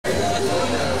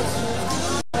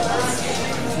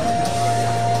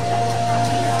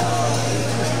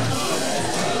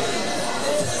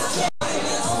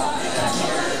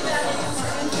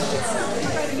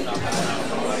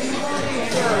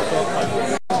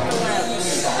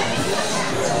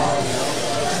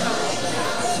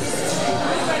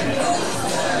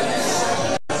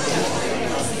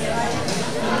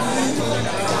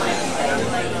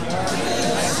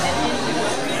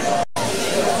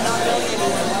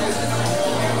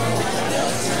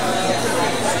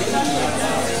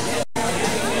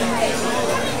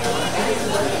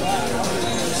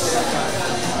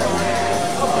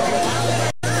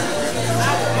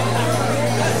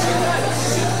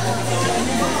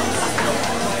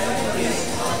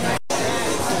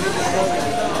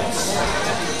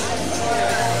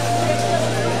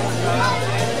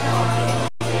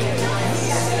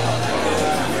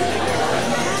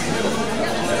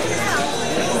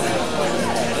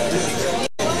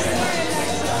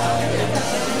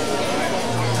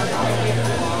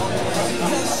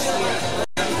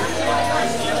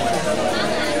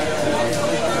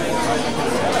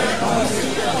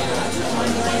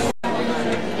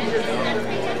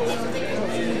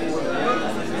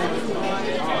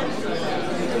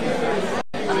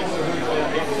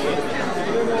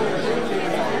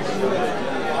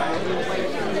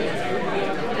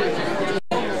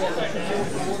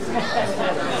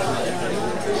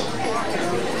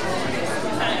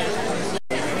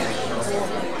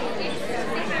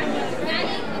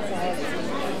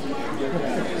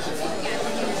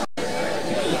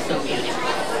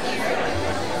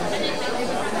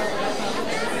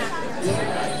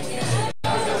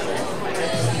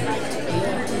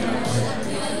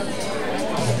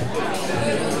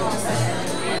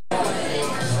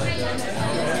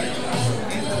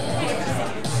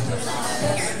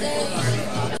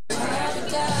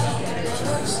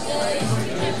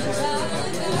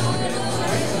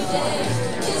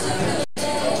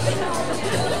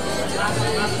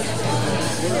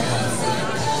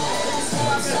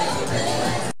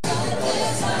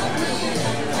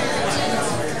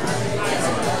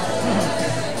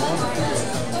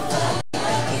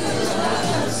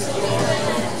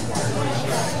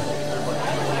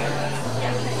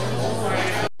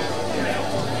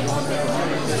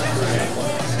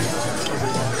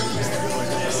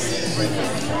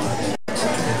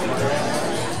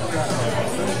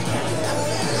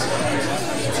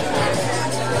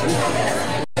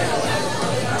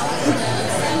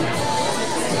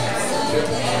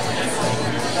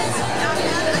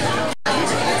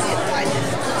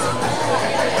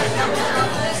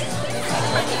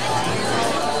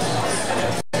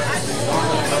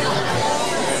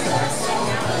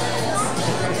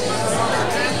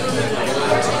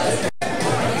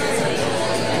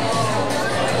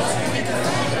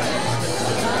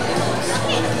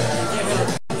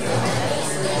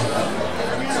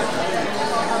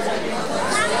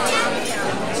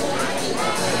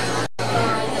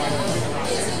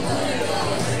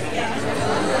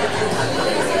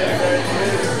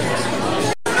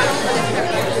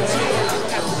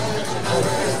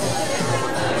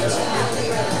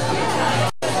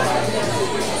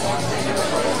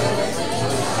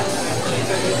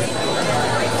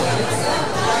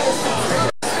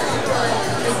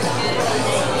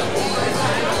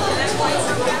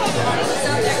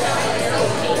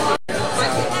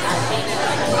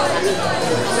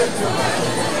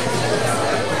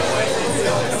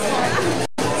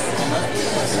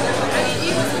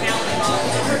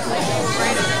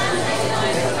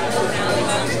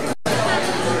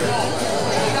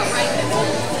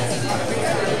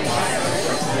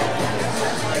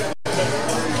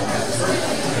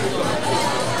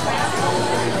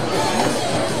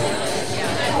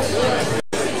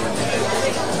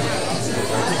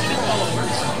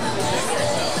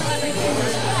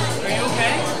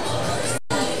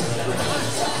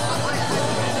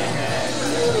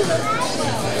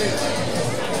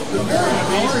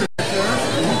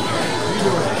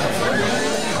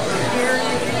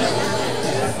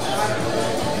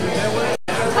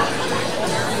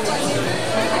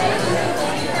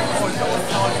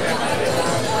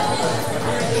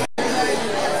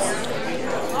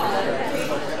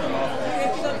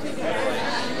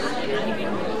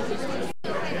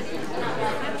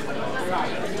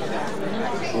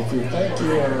If you think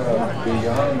you are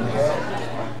beyond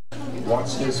help,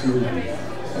 watch this movie.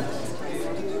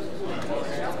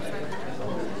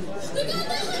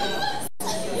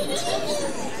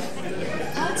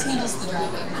 Alex handles the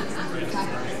driving.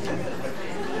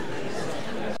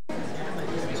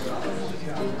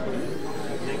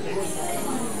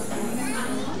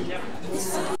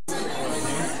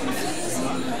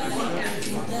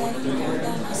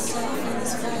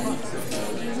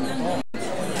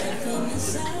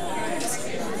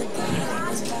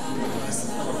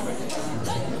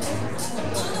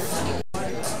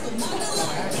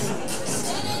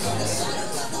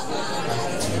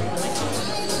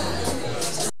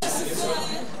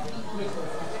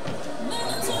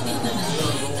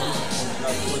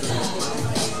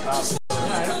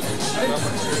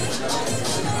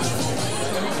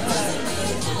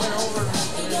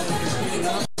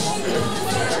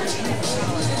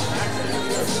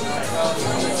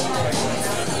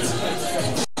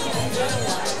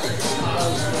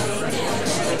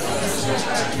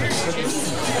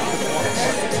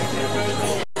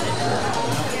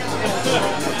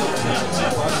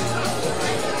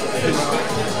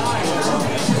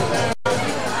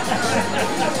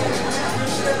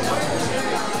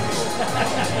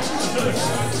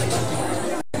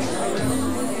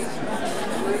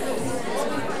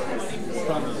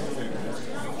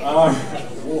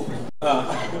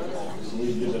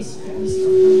 We do this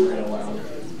real loud.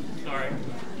 All right.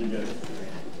 You good?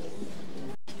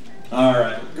 All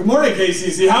right. Good morning,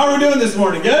 KCC. How are we doing this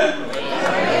morning? Good?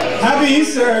 Happy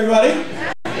Easter, everybody.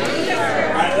 All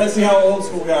right, let's see how old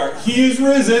school we are. He is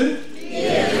risen. He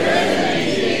is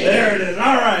risen. There it is.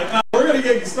 All right. We're going to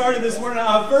get started this morning.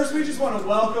 First, we just want to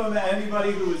welcome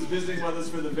anybody who is visiting with us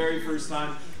for the very first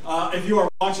time. If you are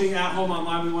watching at home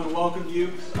online, we want to welcome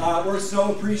you. We're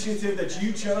so appreciative that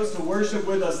you chose to worship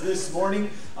with us this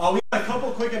morning. We got a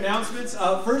couple quick announcements.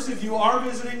 First, if you are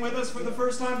visiting with us for the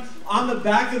first time, on the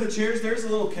back of the chairs, there's a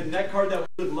little Connect card that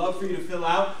we would love for you to fill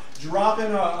out. drop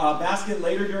in a basket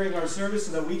later during our service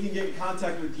so that we can get in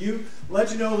contact with you,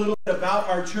 let you know a little bit about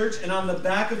our church. And on the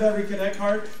back of every Connect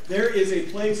card, there is a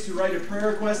place to write a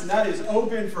prayer request, and that is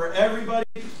open for everybody.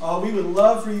 We would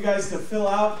love for you guys to fill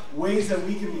out ways that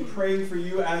we can be praying for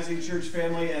you as a church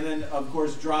family, and then, of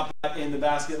course, drop that in the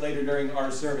basket later during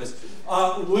our service.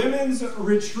 Women's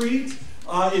Retreat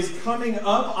is coming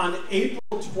up on April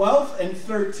 12th and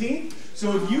 13th.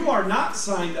 So if you are not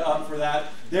signed up for that,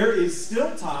 there is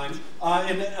still time.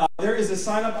 There is a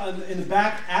sign up in the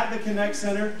back at the Connect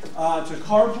Center to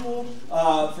carpool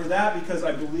for that, because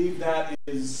I believe that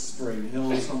is Spring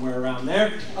Hill, somewhere around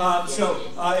there. So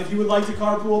if you would like to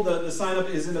carpool, the sign up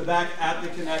is in the back at the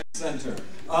Connect Center.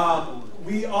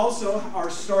 We also are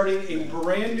starting a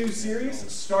brand new series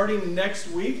starting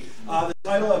next week. The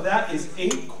title of that is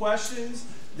 8 Questions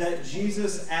That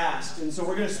Jesus Asked. And so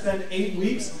we're going to spend 8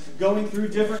 weeks going through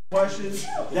different questions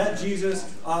that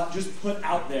Jesus just put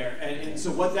out there. And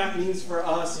so what that means for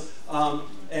us.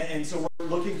 And so we're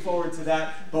looking forward to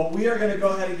that. But we are going to go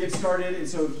ahead and get started. And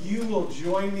so if you will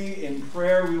join me in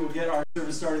prayer, we will get our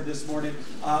service started this morning.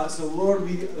 So Lord,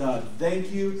 we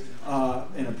thank you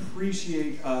and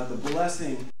appreciate the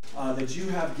blessing that you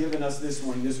have given us this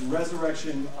morning, this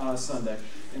Resurrection Sunday.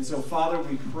 And so, Father,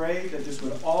 we pray that this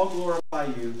would all glorify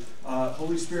you.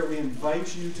 Holy Spirit, we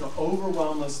invite you to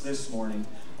overwhelm us this morning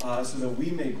so that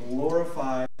we may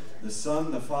glorify the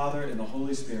Son, the Father, and the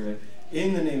Holy Spirit.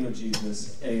 In the name of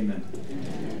Jesus, amen.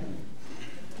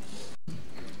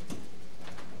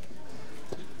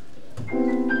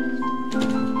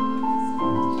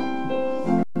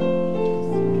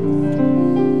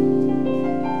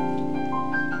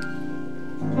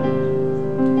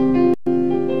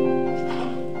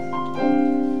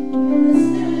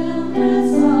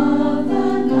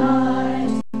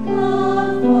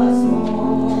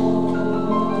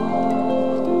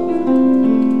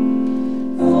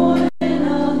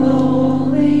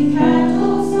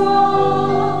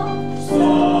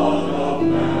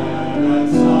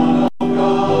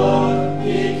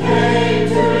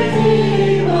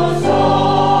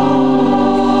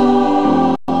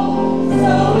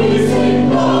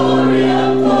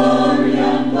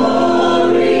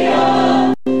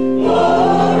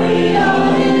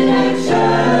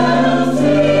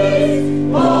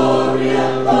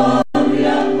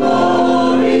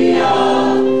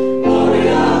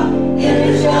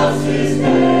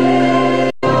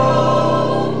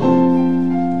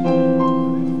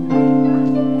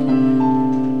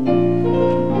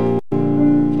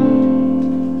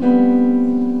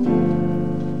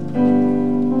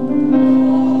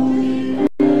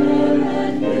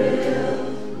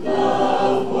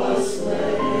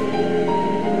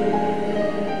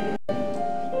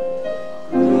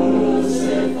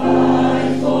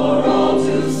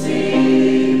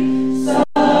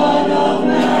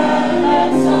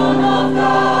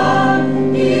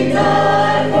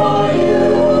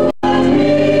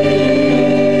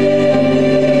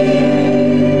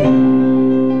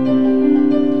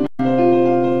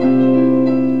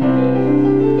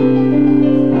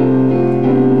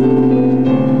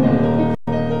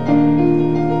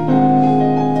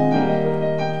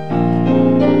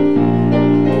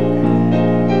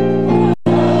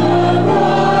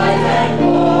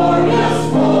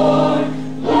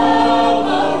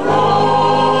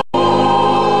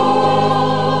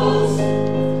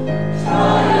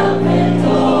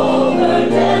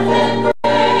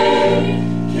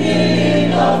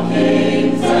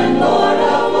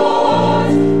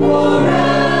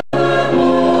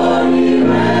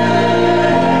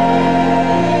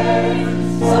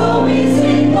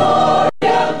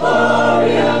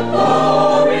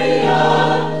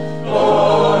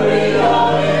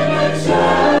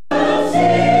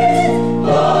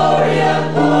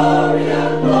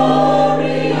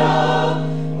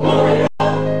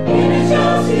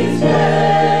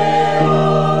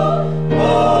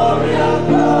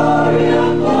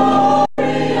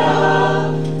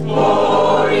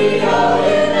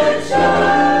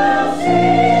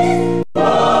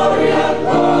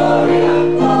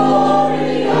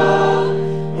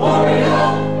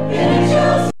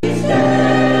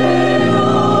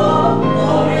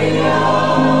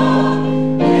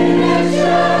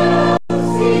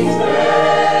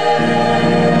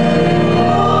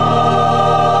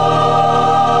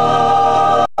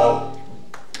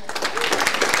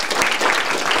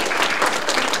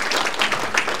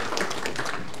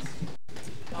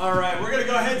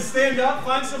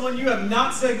 Find someone you have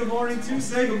not said good morning to,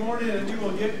 say good morning, and we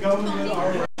will get going with our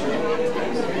worship.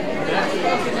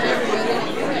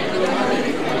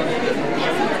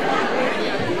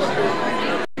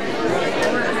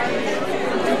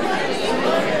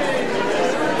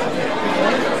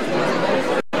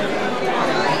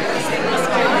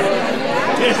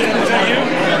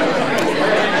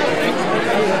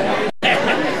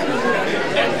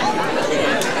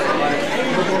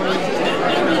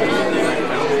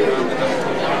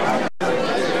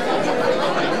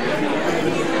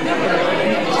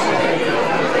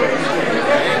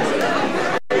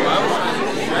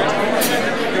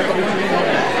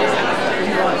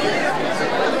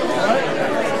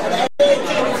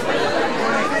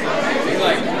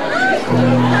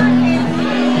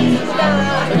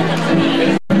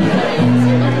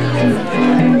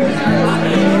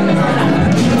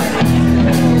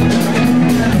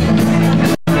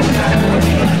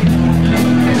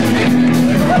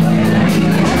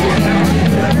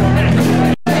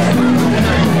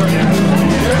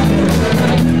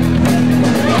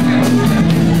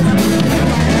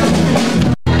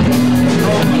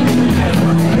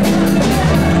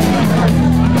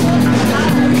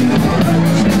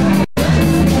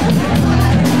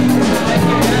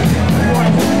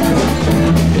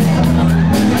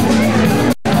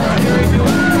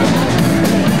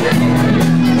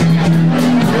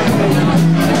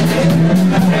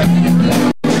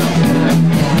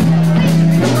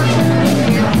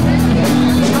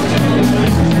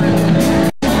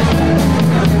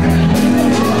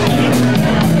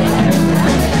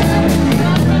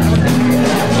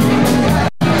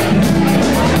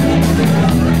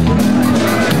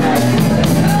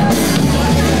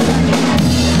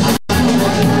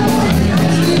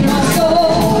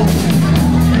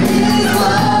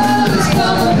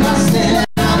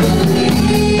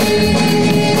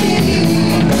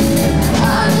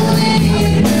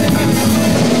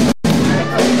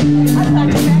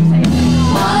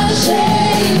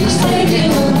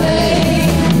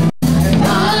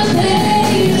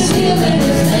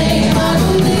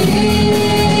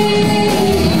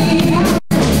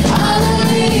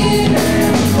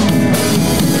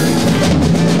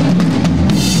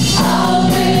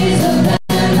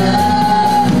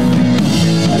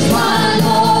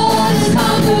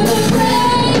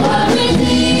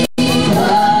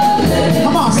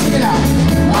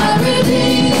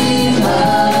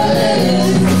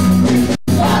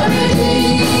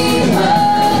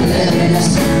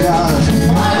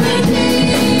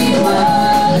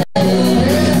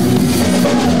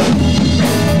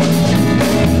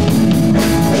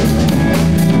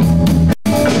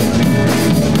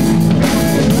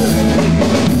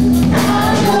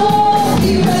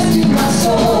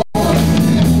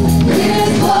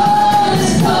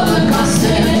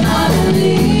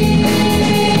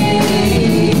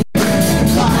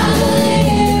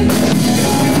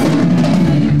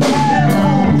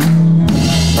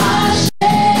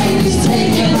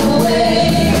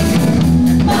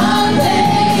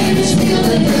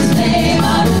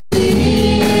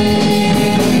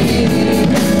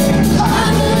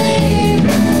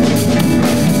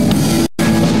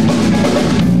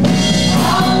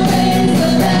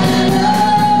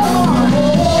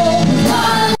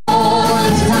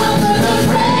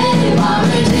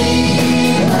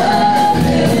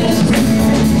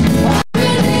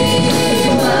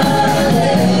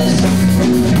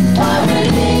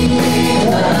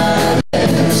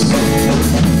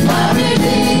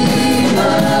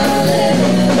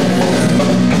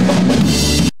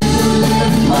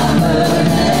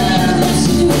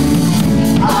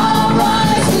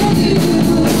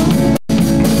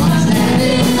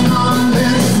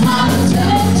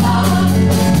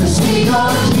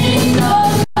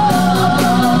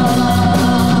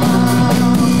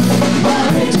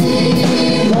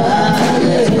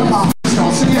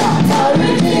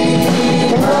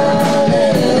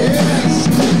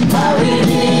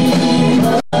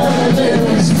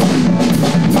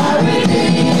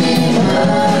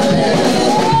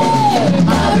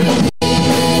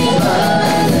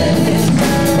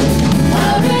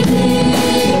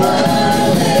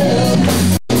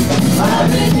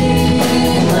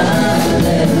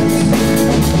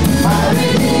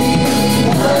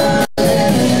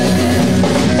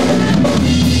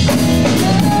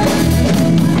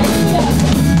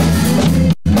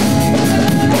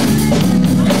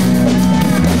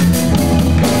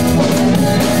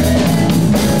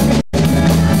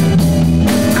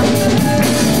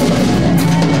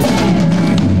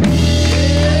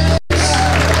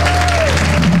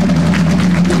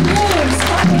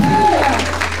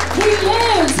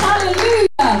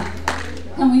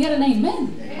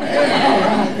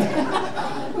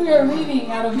 are reading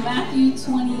out of Matthew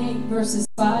 28, verses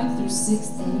 5 through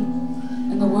 6a.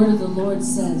 And the word of the Lord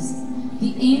says,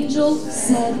 "The angel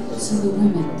said to the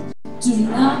women, 'Do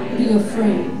not be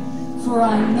afraid, for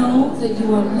I know that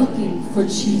you are looking for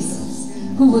Jesus,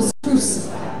 who was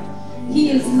crucified.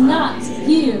 He is not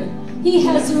here. He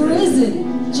has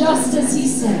risen, just as he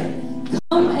said.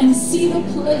 Come and see the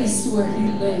place where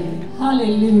he lay.'"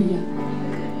 Hallelujah.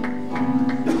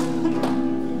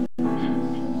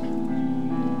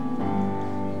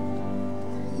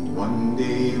 One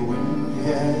day when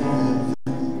heaven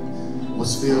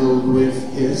was filled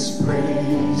with his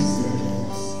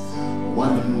praises,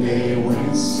 one day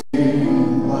when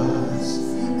sin was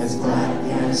as black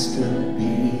as could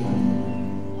be,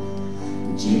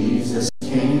 Jesus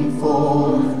came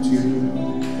forth to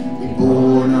be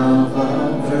born of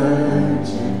a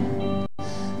virgin,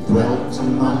 dwelt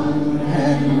among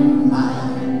men, my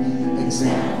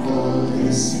example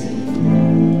is he.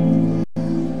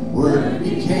 Word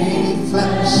became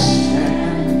flesh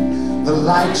and the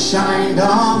light shined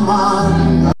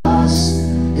among us,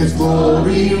 his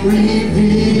glory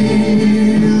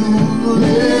revealed.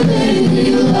 Living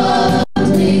he loved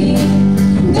me,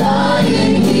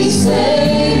 dying he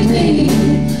saved me,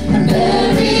 and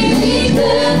buried he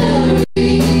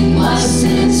carried my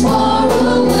sins far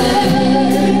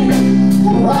away.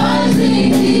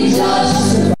 Rising he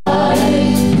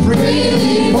justified,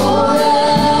 freely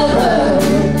forever.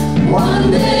 One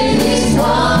day he's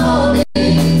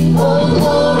coming, oh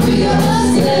glorious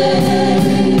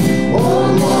day, oh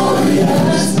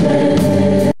glorious day.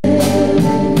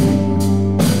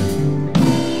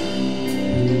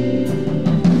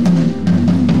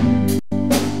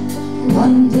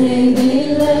 One day they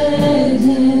led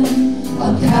him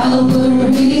up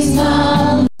Calvary's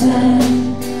mountain.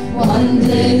 One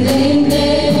day they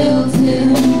nailed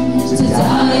him to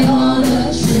die on a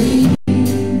tree.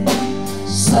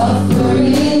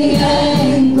 Suffering,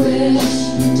 anguish,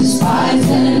 despised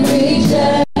and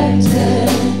rejected,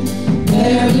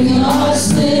 bearing our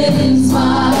sins,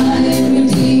 my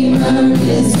Redeemer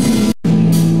is he.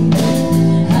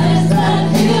 Hands that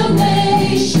heal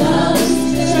nations,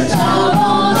 stretched out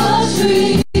on a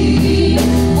tree,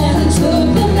 and took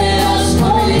the nails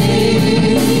for me.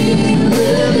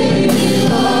 Living he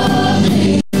loved me,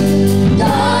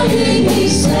 dying he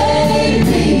saved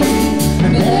me,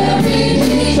 and buried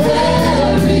he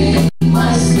carried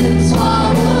my sins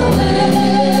far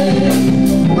away.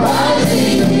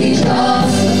 Rising he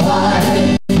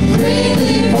justified,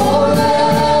 freely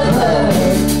forever.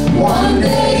 One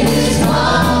day he's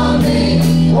coming,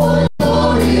 oh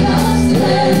glorious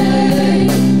day,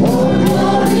 oh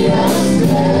glorious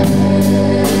day.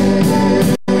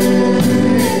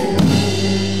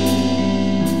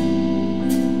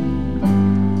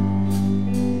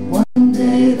 One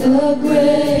day the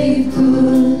grave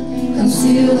could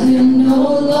conceal him no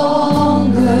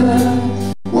longer.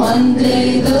 One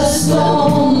day the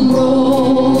stone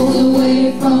rolled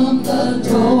away from the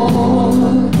door.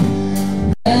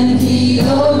 Then he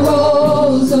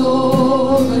arose,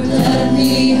 over death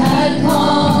he had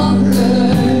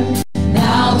conquered.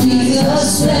 Now he's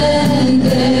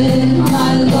ascended,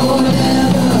 my Lord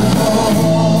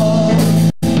evermore.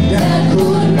 Death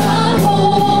could not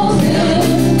hold him,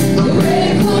 the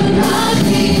grave could not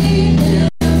keep him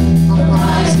from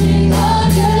rising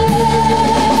again.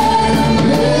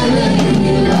 Living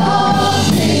he loved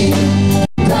me,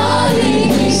 dying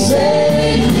he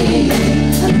saved me,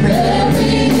 and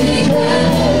buried he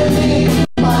carried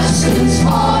my sins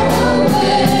far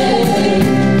away.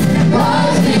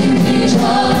 Rising he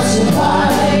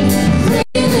justified,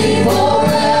 freely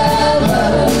forever.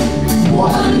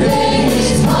 One day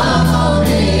he's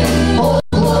coming, oh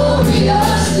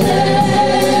glorious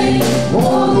day,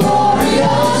 oh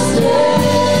glorious day,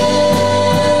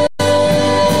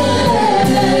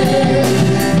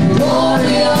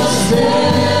 glorious day.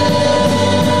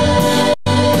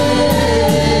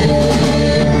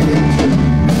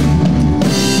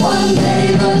 One day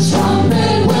the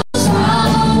trumpet will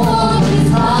sound, war is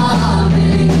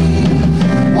coming.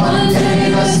 One day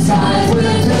the skies with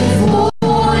his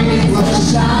glory will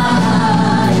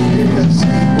shine.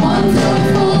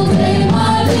 Wonderful day,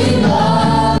 my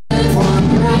beloved one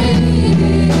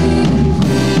reigning.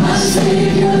 My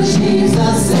Savior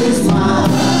Jesus is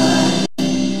mine.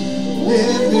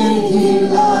 Living he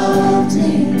loved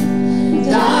me,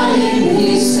 dying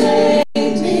he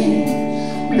saved me,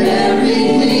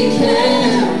 buried he carried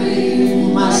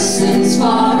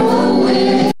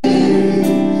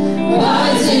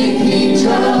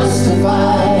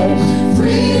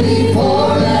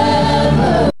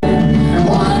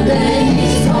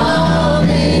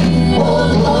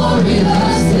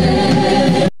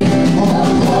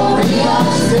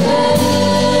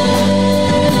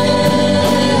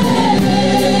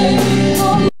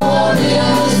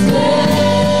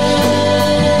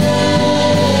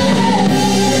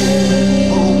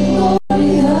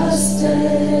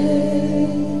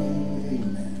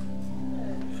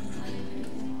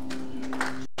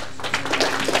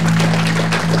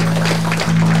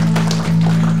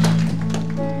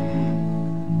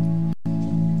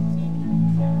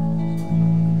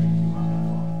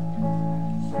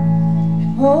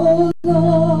Oh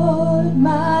Lord,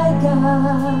 my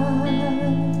God,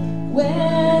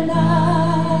 when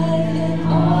I in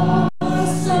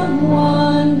awesome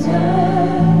wonder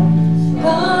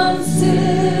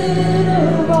consider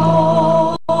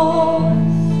all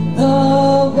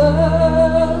the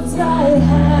worlds thy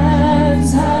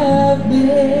hands have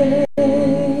made,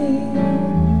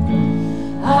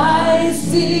 I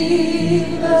see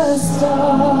the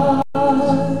stars,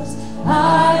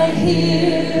 I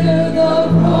hear the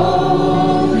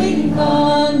rolling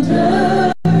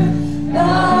thunder,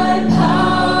 thy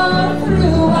power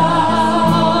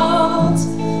throughout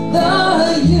the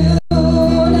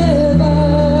universe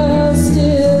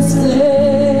displayed.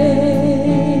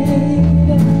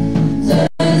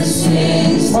 Then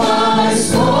sings my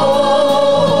soul,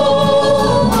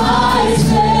 my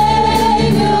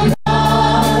Savior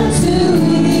God, to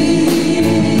thee.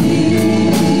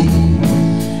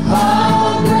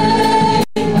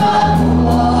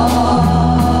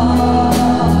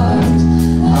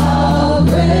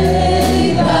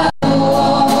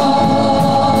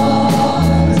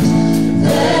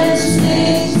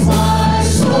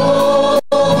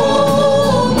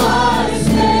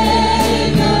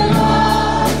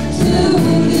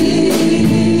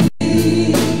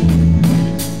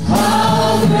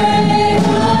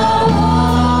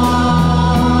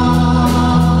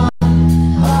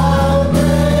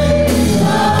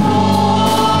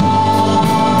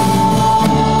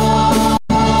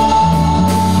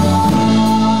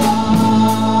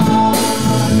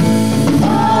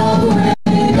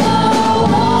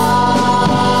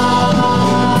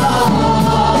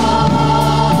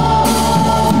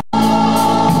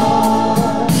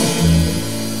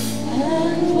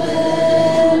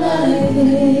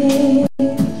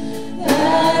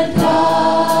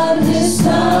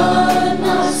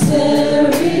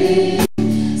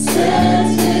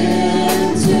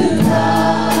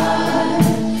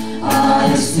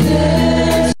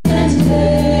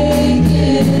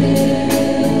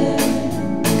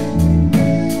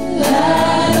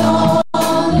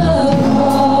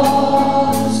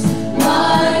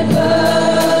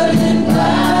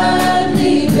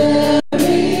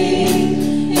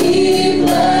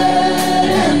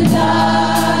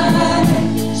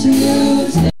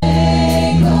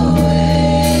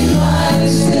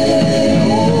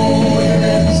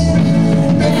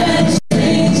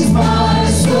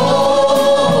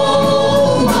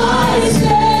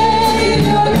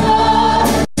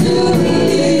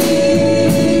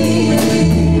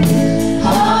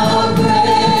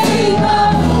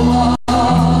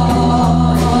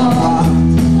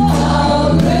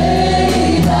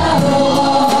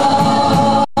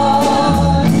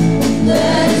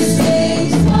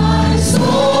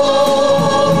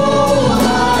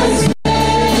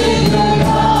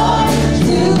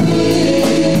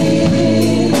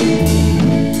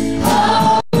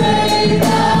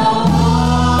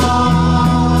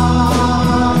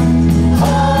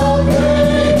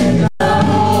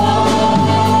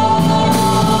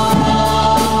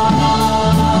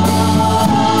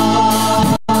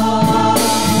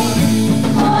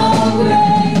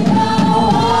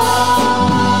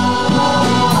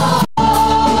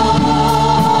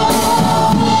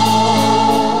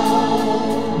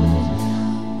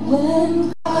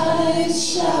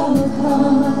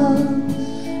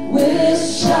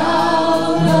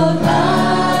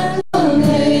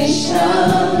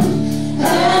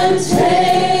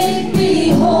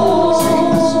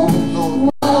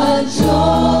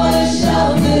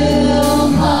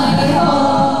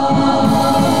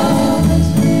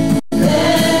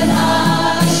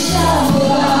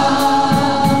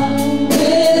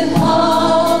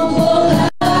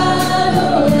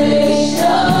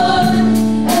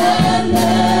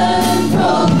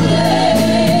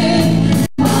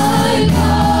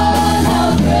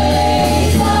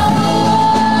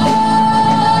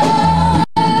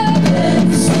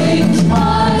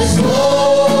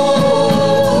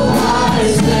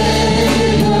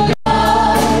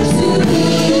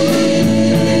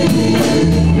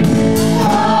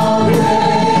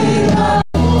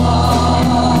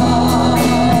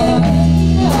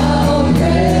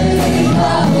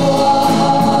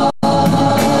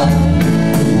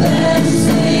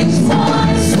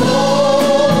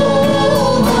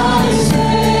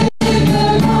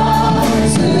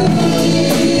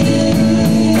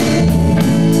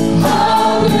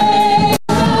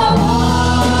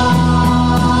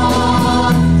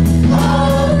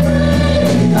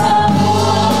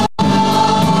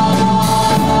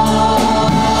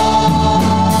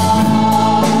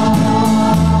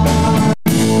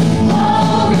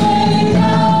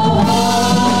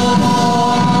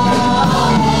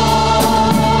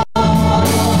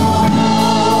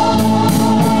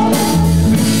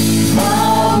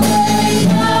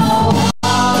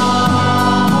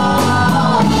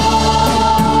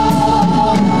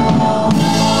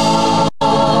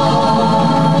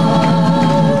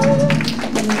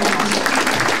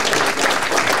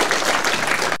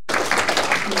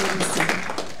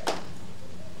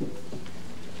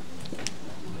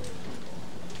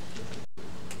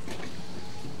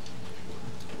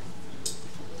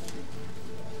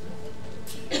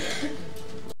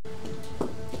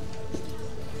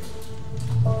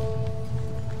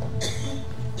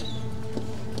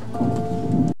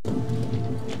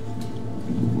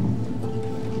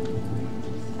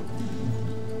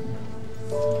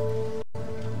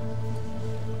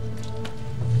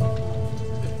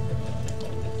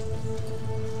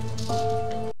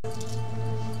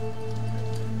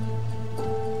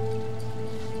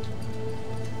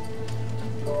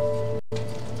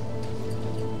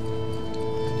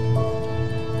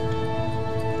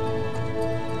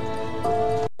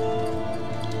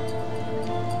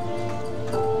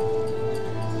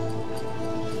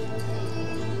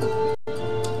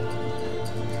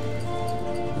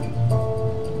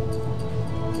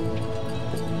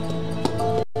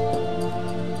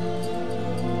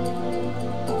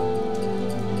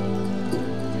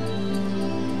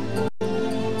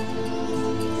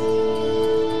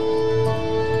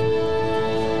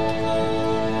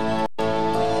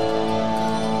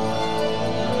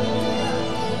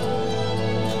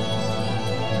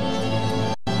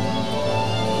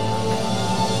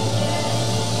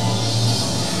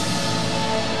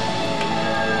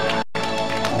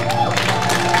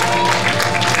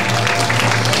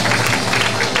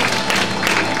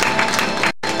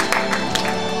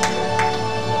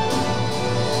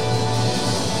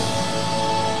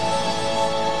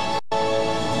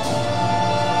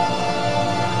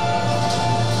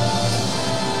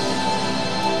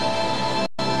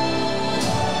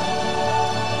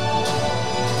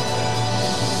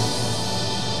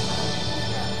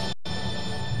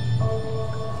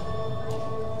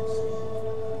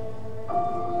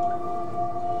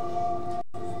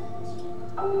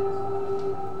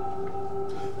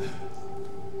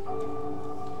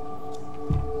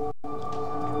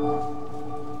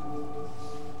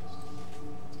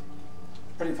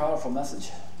 Pretty powerful message.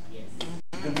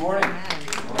 Good morning.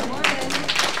 Good morning.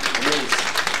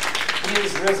 He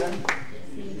is risen.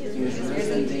 He is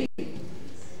risen indeed.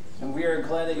 And we are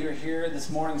glad that you're here this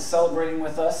morning celebrating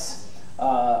with us.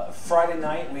 Friday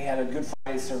night, we had a Good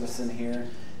Friday service in here.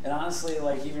 And honestly,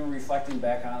 like even reflecting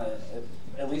back on it,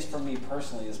 at least for me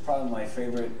personally, is probably my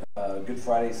favorite Good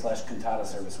Friday / cantata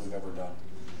service we've ever done.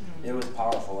 It was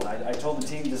powerful. And I told the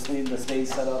team just leave the stage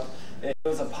set up. It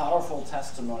was a powerful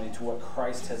testimony to what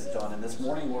Christ has done. And this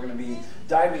morning we're going to be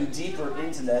diving deeper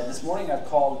into that. This morning I've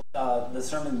called the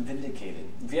sermon Vindicated.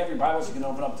 If you have your Bibles, you can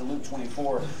open up to Luke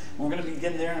 24. We're going to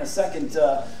begin there in a second.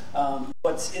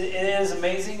 But it is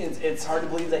amazing. It's hard to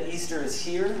believe that Easter is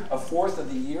here. A fourth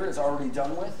of the year is already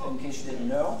done with, in case you didn't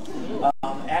know.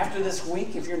 After this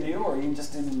week, if you're new or even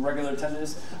just in regular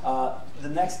attendance, the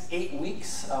next 8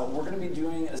 weeks, we're going to be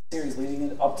doing a series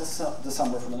leading up to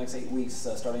December for the next 8 weeks,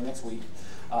 starting next week,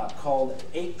 called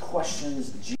 8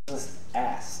 Questions Jesus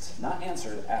Asked. Not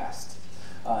answered, asked.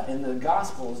 In the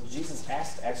Gospels, Jesus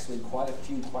asked actually quite a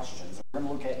few questions. We're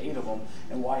going to look at 8 of them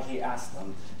and why he asked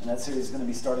them. And that series is going to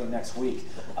be starting next week.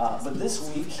 But this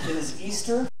week, it is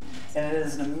Easter. And it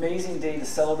is an amazing day to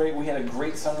celebrate. We had a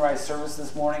great sunrise service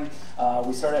this morning.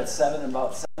 We started at 7, and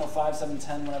about 7:05,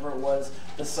 7:10, whenever it was,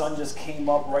 the sun just came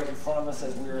up right in front of us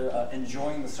as we were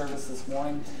enjoying the service this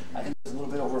morning. I think there was a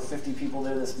little bit over 50 people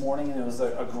there this morning, and it was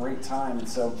a great time. And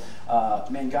so,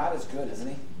 man, God is good, isn't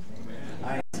he?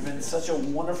 It's been such a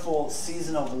wonderful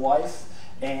season of life.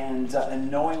 And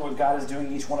knowing what God is doing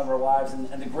in each one of our lives.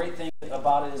 And the great thing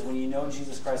about it is when you know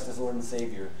Jesus Christ as Lord and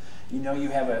Savior, you know you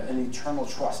have an eternal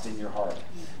trust in your heart.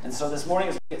 And so this morning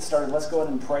as we get started, let's go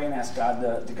ahead and pray and ask God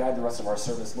to guide the rest of our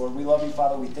service. Lord, we love you,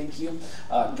 Father. We thank you.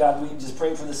 God, we just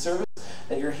pray for this service,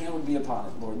 that your hand would be upon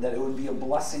it, Lord, that it would be a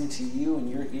blessing to you and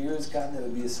your ears, God, that it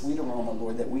would be a sweet aroma,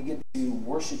 Lord, that we get to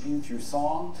worship you through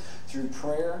song, through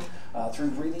prayer, through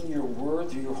reading your word,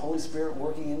 through your Holy Spirit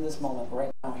working in this moment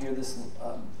right now here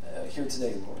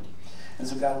today, Lord. And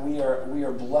so, God, we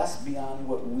are blessed beyond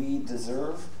what we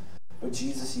deserve, but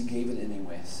Jesus, you gave it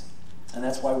anyways. And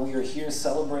that's why we are here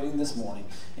celebrating this morning.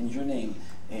 In your name,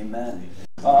 amen.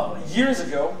 Years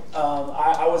ago,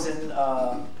 I was in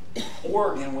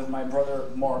Oregon with my brother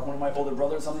Mark, one of my older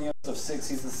brothers. I'm the youngest of 6.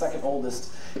 He's the second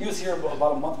oldest. He was here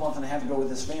about a month and a half ago with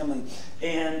his family.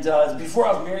 And before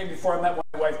I was married, before I met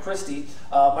my wife Christy,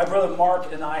 my brother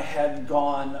Mark and I had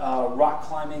gone rock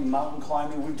climbing, mountain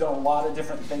climbing. We've done a lot of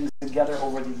different things together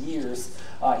over the years.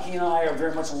 He and I are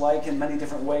very much alike in many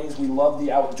different ways. We love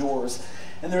the outdoors.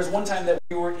 And there was one time that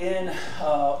we were in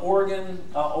Oregon,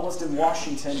 almost in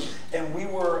Washington, and we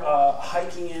were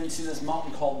hiking into this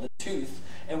mountain called the Tooth.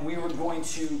 And we were going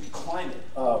to climb it.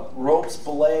 Ropes,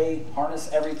 belay, harness,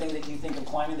 everything that you think of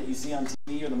climbing that you see on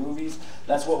TV or the movies.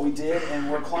 That's what we did. And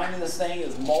we're climbing this thing.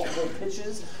 It's multiple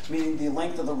pitches, meaning the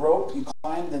length of the rope. You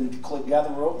climb, then gather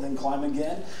rope, then climb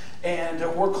again. And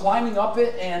we're climbing up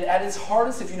it. And at its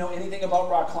hardest, if you know anything about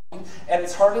rock climbing, at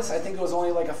its hardest, I think it was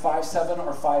only like a 5'7"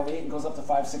 or 5'8". It goes up to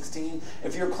 5'16".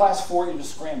 If you're class 4, you're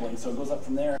just scrambling. So it goes up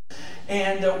from there.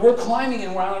 And we're climbing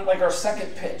and we're on like our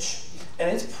second pitch. And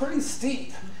it's pretty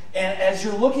steep. And as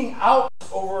you're looking out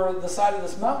over the side of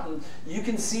this mountain, you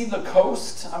can see the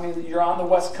coast. I mean, you're on the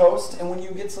west coast, and when you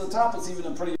get to the top, it's even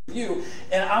a pretty view.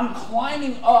 And I'm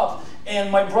climbing up, and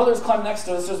my brother's climbing next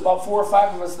to us. There's about 4 or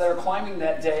 5 of us that are climbing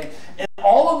that day. And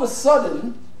all of a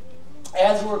sudden,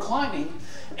 as we're climbing,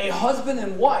 a husband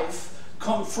and wife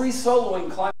come free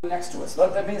soloing climbing next to us.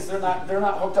 That means they're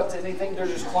not hooked up to anything. They're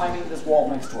just climbing this wall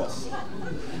next to us.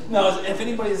 Now, if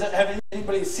anybody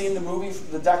seen the movie,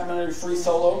 the documentary Free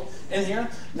Solo in here?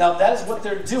 Now that is what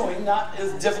they're doing. Not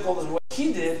as difficult as what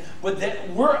he did, but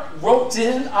we're roped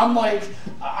in. I'm like,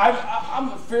 I'm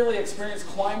a fairly experienced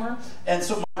climber, and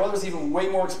so my brother's even way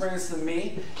more experienced than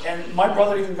me. And my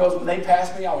brother even goes, when they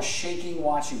passed me, I was shaking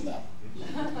watching them.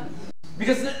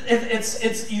 Because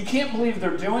it's you can't believe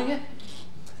they're doing it,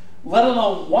 let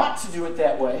alone want to do it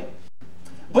that way.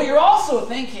 But you're also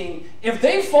thinking, if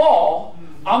they fall,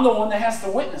 I'm the one that has to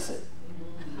witness it.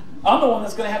 I'm the one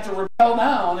that's going to have to rappel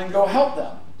down and go help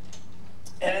them.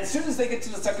 And as soon as they get to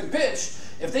the second pitch,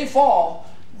 if they fall,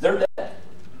 they're dead.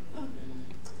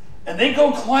 And they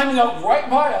go climbing up right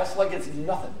by us like it's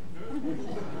nothing.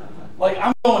 Like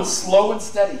I'm going slow and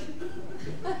steady.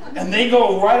 And they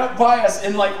go right up by us,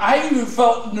 and like I even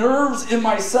felt nerves in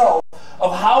myself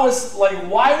of how it's like,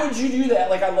 why would you do that?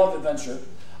 Like I love adventure.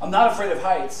 I'm not afraid of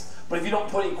heights, but if you don't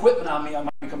put equipment on me, I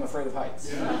might become afraid of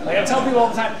heights. Yeah. Like I tell people all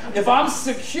the time, if I'm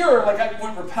secure, like I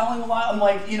went rappelling a lot, I'm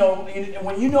like,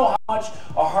 when you know how much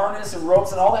a harness and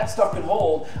ropes and all that stuff can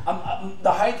hold,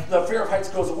 the fear of heights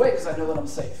goes away because I know that I'm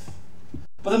safe.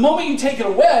 But the moment you take it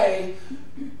away,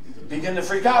 begin to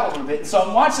freak out a little bit. So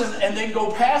I'm watching, and they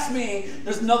go past me.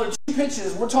 There's another 2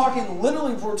 pitches. We're talking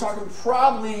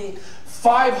probably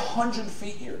 500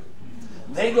 feet here.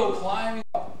 They go climbing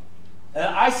up. And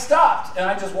I stopped, and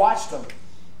I just watched them.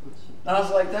 And I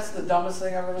was like, that's the dumbest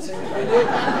thing I've ever seen anybody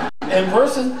do in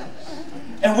person.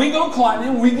 And we go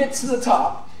climbing, we get to the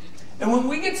top. And when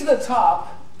we get to the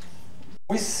top,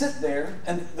 we sit there,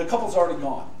 and the couple's already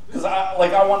gone. Because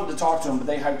I wanted to talk to them, but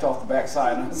they hiked off the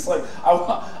backside. And I was like,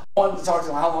 I wanted to talk to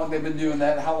them how long they've been doing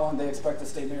that, and how long they expect to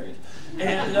stay married.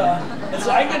 And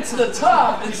so I get to the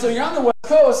top, and so you're on the West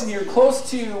Coast, and you're close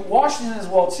to Washington as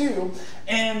well, too.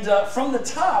 And from the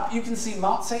top, you can see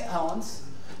Mount St. Helens.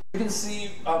 You can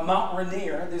see Mount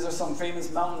Rainier. These are some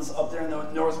famous mountains up there in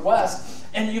the Northwest.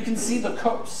 And you can see the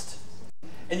coast.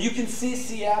 And you can see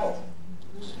Seattle.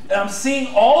 And I'm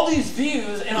seeing all these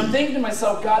views, and I'm thinking to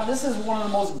myself, God, this is one of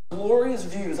the most glorious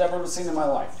views I've ever seen in my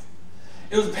life.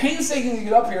 It was painstaking to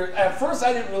get up here. At first,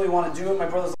 I didn't really want to do it. My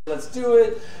brother's like, let's do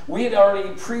it. We had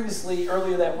already previously,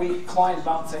 earlier that week, climbed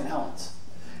Mount St. Helens.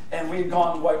 And we had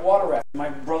gone whitewater rafting. My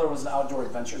brother was an outdoor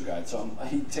adventure guide, so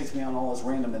he takes me on all his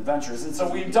random adventures. And so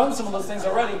we'd done some of those things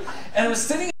already. And I was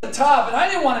sitting at the top, and I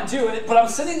didn't want to do it, but I'm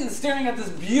sitting and staring at this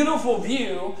beautiful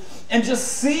view and just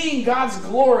seeing God's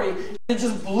glory. And it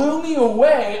just blew me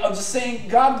away of just saying,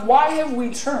 God, why have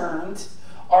we turned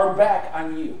our back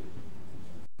on you?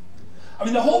 I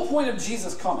mean, the whole point of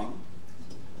Jesus coming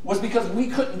was because we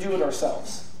couldn't do it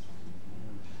ourselves.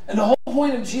 And the whole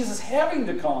point of Jesus having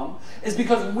to come is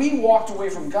because we walked away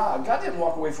from God. God didn't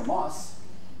walk away from us.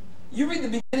 You read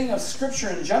the beginning of Scripture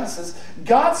in Genesis,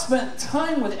 God spent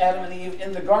time with Adam and Eve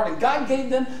in the garden. God gave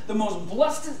them the most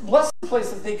blessed place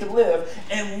that they could live,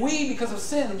 and we, because of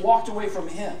sin, walked away from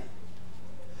Him.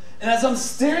 And as I'm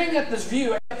staring at this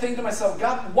view, I kept thinking to myself,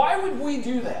 God, why would we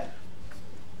do that?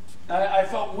 I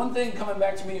felt one thing coming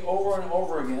back to me over and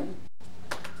over again,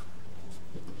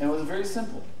 and it was very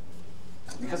simple.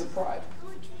 Because of pride.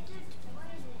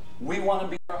 We want to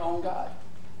be our own God.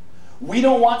 We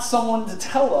don't want someone to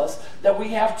tell us that we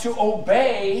have to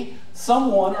obey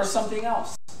someone or something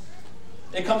else.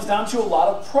 It comes down to a lot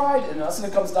of pride in us,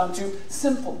 and it comes down to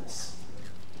sinfulness.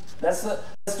 That's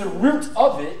the root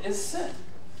of it, is sin.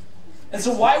 And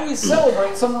so why we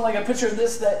celebrate something like a picture of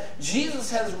this, that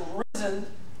Jesus has risen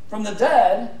from the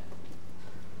dead,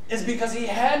 is because He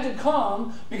had to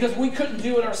come because we couldn't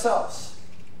do it ourselves.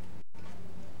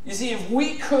 You see, if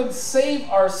we could save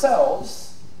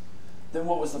ourselves, then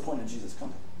what was the point of Jesus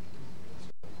coming?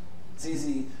 It's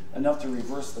easy enough to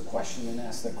reverse the question and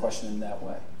ask that question in that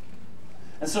way.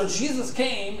 And so Jesus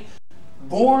came,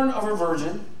 born of a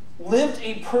virgin, lived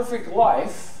a perfect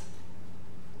life,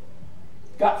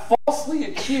 got falsely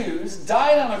accused,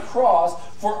 died on a cross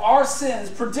for our sins,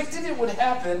 predicted it would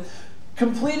happen,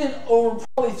 completed over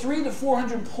probably 300 to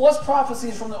 400 plus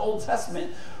prophecies from the Old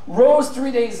Testament, rose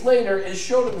 3 days later and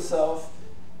showed Himself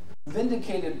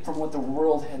vindicated from what the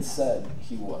world had said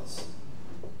He was.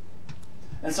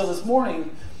 And so this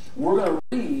morning, we're going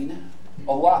to read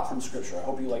a lot from Scripture. I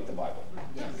hope you like the Bible.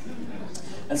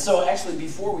 And so actually,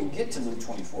 before we get to Luke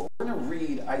 24, we're going to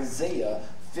read Isaiah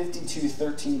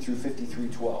 52:13 through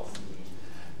 53:12.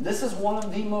 This is one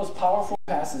of the most powerful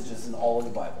passages in all of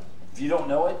the Bible. If you don't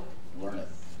know it, learn it.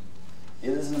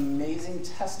 It is an amazing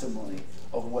testimony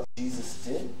of what Jesus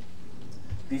did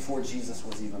before Jesus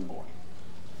was even born.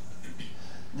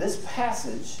 This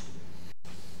passage,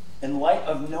 in light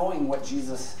of knowing what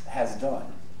Jesus has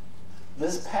done,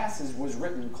 this passage was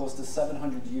written close to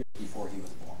 700 years before He was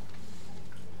born.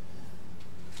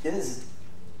 It is,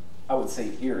 I would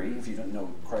say, eerie. If you don't know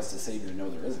Christ as Savior, know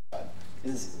there is a God.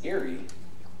 It is eerie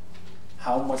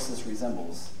how much this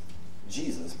resembles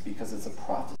Jesus, because it's a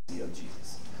prophecy of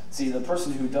Jesus. See, the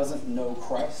person who doesn't know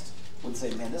Christ would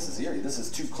say, man, this is eerie, this is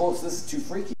too close, this is too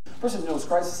freaky. The person who knows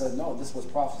Christ says, no, this was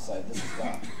prophesied, this is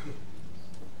God.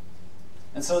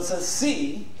 And so it says,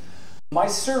 see, my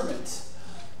servant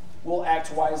will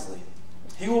act wisely.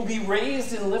 He will be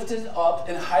raised and lifted up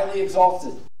and highly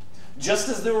exalted. Just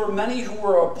as there were many who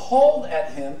were appalled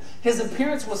at him, his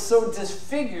appearance was so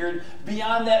disfigured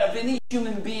beyond that of any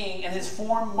human being, and his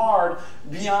form marred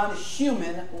beyond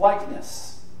human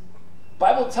likeness. The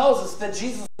Bible tells us that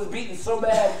Jesus was beaten so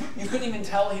bad you couldn't even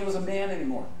tell He was a man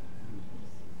anymore.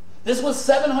 This was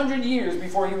 700 years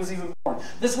before He was even born.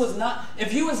 This was not,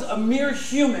 if He was a mere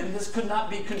human, this could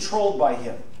not be controlled by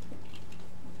Him.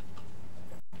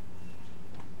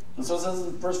 And so it says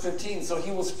in verse 15, so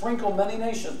He will sprinkle many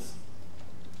nations,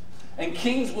 and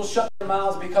kings will shut their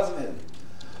mouths because of Him.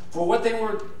 For what they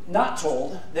were not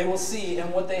told, they will see,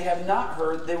 and what they have not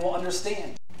heard, they will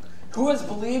understand. who has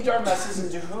believed our message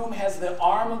and to whom has the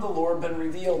arm of the Lord been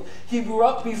revealed. He grew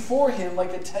up before him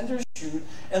like a tender shoot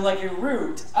and like a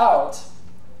root out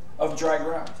of dry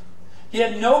ground. He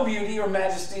had no beauty or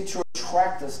majesty to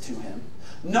attract us to him,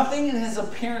 nothing in his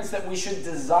appearance that we should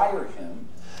desire him.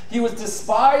 He was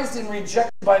despised and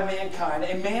rejected by mankind,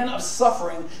 a man of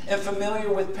suffering and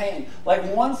familiar with pain. Like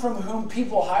one from whom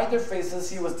people hide their faces,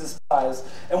 he was despised,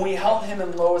 and we held him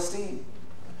in low esteem.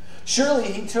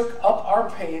 Surely he took up our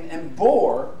pain and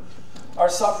bore our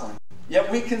suffering.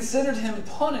 Yet we considered him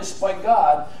punished by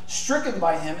God, stricken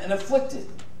by him, and afflicted.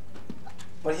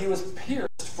 But he was pierced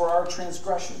for our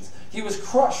transgressions. He was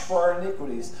crushed for our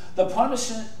iniquities. The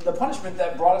punishment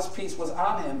that brought us peace was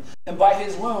on him, and by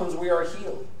his wounds we are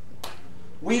healed.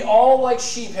 We all like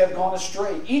sheep have gone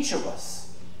astray. Each of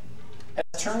us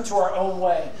has turned to our own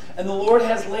way, and the Lord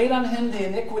has laid on him the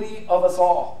iniquity of us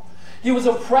all. He was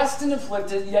oppressed and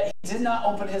afflicted, yet he did not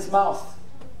open his mouth.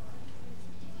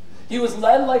 He was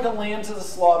led like a lamb to the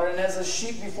slaughter, and as a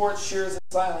sheep before its shears is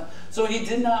silent, so he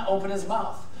did not open his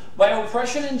mouth. By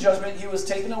oppression and judgment he was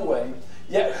taken away,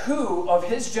 yet who of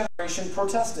his generation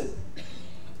protested?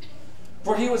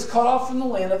 For he was cut off from the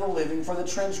land of the living, for the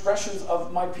transgressions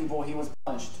of my people he was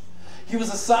punished. He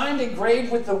was assigned a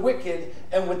grave with the wicked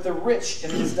and with the rich in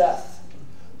his death.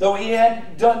 Though he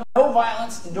had done no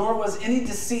violence, nor was any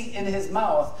deceit in his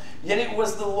mouth, yet it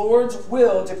was the Lord's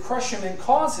will to crush him and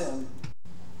cause him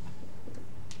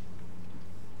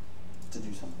to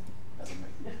do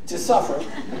something, to suffer.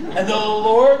 And though the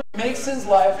Lord makes his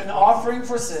life an offering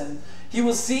for sin, he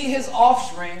will see his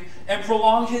offspring and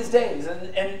prolong his days,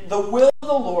 and the will of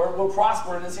the Lord will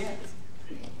prosper in his hands.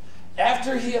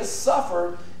 After he has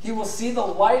suffered, he will see the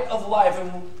light of life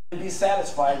and be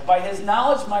satisfied. By his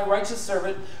knowledge, my righteous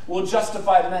servant will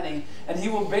justify many, and he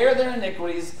will bear their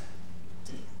iniquities.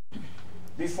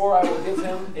 Before I will give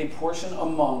him a portion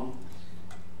among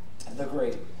the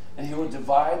great, and he will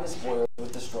divide the spoils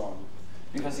with the strong,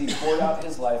 because he poured out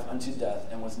his life unto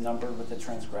death and was numbered with the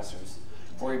transgressors.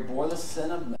 For he bore the sin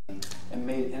of many and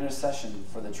made intercession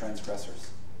for the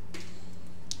transgressors.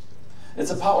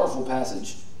 It's a powerful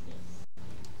passage.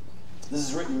 This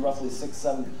is written roughly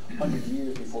 600-700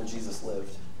 years before Jesus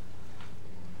lived.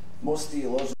 Most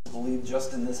theologians believe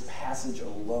just in this passage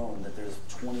alone that there's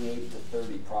 28 to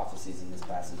 30 prophecies in this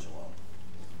passage alone,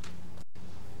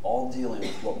 all dealing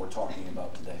with what we're talking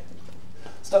about today.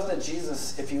 Stuff that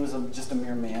Jesus, if he was just a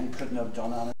mere man, couldn't have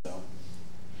done on his own.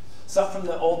 Stuff from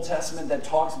the Old Testament that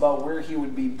talks about where he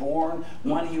would be born,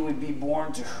 when he would be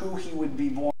born, to who he would be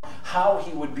born, how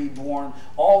he would be born,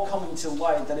 all coming to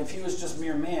light that if he was just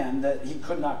mere man, that he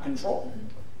could not control.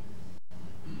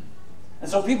 And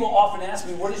so people often ask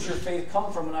me, where does your faith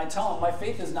come from? And I tell them, my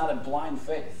faith is not a blind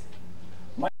faith.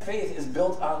 My faith is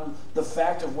built on the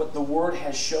fact of what the Word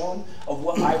has shown, of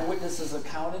what eyewitnesses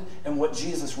accounted, and what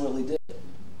Jesus really did.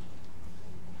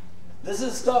 This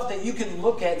is stuff that you can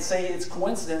look at and say it's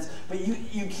coincidence, but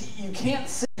you can't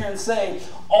sit here and say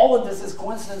all of this is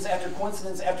coincidence after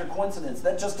coincidence after coincidence.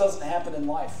 That just doesn't happen in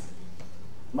life.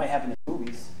 It might happen in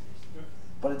movies,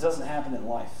 but it doesn't happen in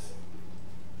life.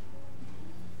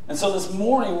 And so this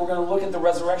morning we're going to look at the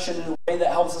resurrection in a way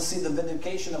that helps us see the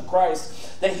vindication of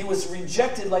Christ, that he was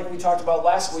rejected like we talked about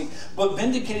last week, but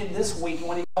vindicated this week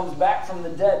when he comes back from the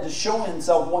dead to show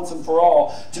himself once and for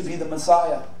all to be the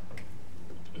Messiah.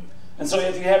 And so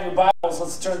if you have your Bibles,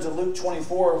 let's turn to Luke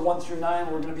 24, 1 through 9.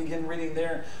 We're going to begin reading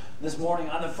there this morning.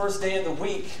 On the first day of the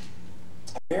week,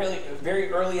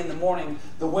 very early in the morning,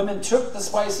 the women took the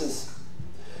spices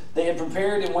they had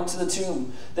prepared and went to the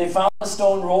tomb. They found the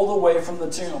stone rolled away from the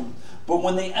tomb. But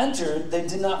when they entered, they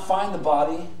did not find the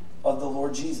body of the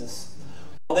Lord Jesus.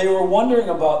 While they were wondering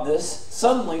about this,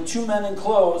 suddenly 2 men in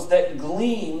clothes that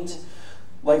gleamed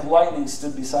like lightning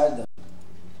stood beside them.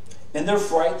 In their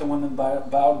fright, the women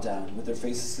bowed down with their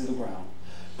faces to the ground.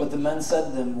 But the men said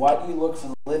to them, "Why do you look for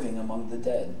the living among the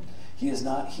dead? He is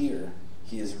not here,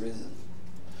 he is risen."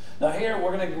 Now here,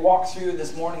 we're going to walk through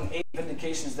this morning 8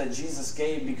 vindications that Jesus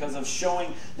gave because of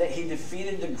showing that he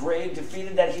defeated the grave,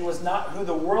 defeated that he was not who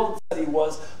the world said he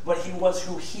was, but he was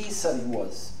who he said he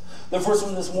was. The first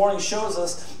one this morning shows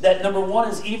us that number 1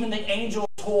 is even the angel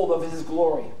told of his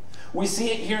glory. We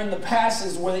see it here in the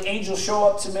passage where the angels show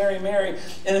up to Mary.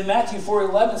 And in Matthew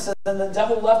 4:11 it says, "Then the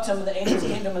devil left him and the angels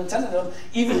came to him and attended him,"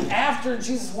 even after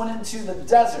Jesus went into the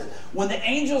desert. When the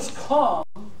angels come,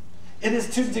 it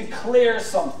is to declare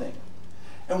something.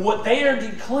 And what they are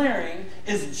declaring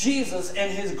is Jesus and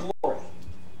his glory.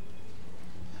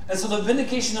 And so the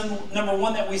vindication number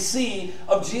 1 that we see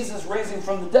of Jesus raising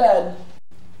from the dead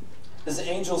is the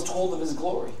angels told of his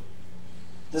glory.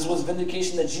 This was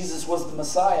vindication that Jesus was the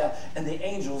Messiah, and the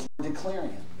angels were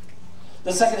declaring it.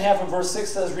 The second half of verse 6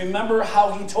 says, remember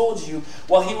how he told you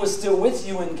while he was still with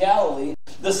you in Galilee,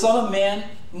 the Son of Man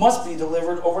must be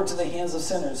delivered over to the hands of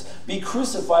sinners, be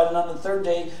crucified, and on the third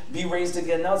day be raised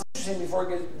again. Now it's interesting, before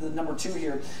I get to the number 2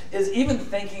 here, is even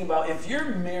thinking about if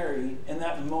you're Mary in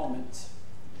that moment,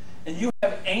 and you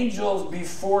have angels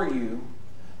before you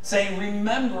saying,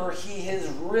 remember, he has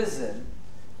risen.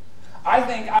 I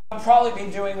think I would probably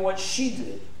be doing what she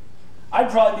did. I'd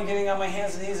probably be getting on my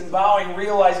hands and knees and bowing,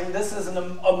 realizing this is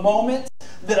a moment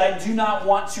that I do not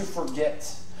want to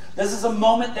forget. This is a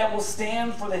moment that will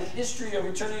stand for the history of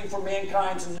eternity for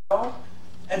mankind to know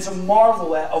and to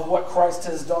marvel at of what Christ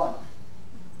has done.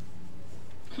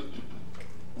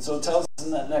 And so it tells us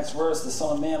in that next verse, the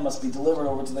Son of Man must be delivered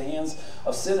over to the hands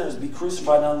of sinners, be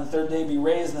crucified, on the third day be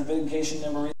raised. And the vindication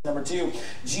number 2,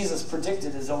 Jesus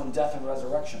predicted his own death and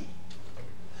resurrection.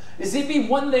 You see, it'd be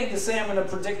one thing to say I'm going to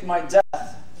predict my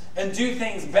death and do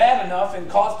things bad enough and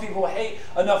cause people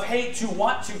enough hate to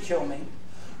want to kill me.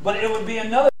 But it would be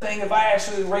another thing if I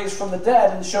actually raised from the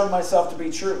dead and showed myself to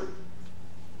be true.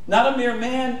 Not a mere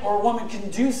man or woman can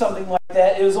do something like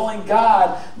that. It was only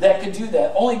God that could do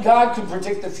that. Only God could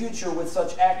predict the future with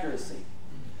such accuracy.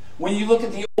 When you look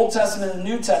at the Old Testament and the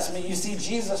New Testament, you see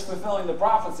Jesus fulfilling the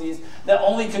prophecies that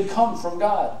only could come from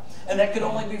God. And that could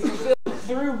only be fulfilled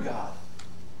through God.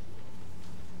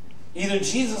 Either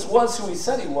Jesus was who he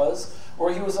said he was,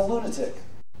 or he was a lunatic.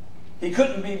 He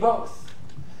couldn't be both.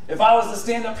 If I was to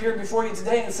stand up here before you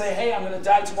today and say, hey, I'm going to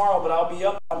die tomorrow, but I'll be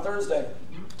up on Thursday.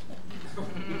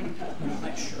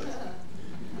 Make sure.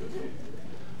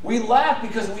 We laugh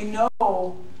because we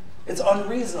know it's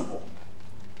unreasonable.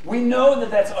 We know that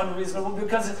that's unreasonable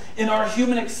because in our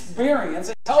human experience,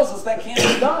 it tells us that can't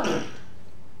be done.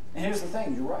 And here's the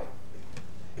thing, you're right.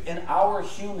 In our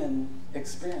human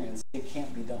experience, it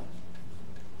can't be done.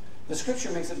 The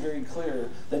scripture makes it very clear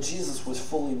that Jesus was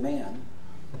fully man,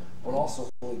 but also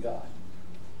fully God.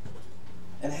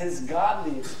 And his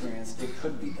godly experience, it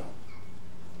could be done.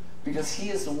 Because he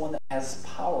is the one that has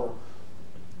power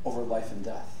over life and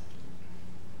death.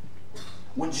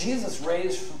 When Jesus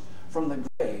raised from the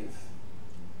grave,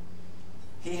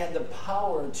 he had the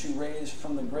power to raise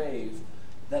from the grave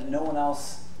that no one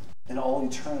else in all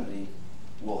eternity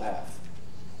will have.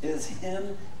 It is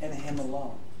him and him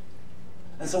alone.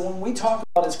 And so when we talk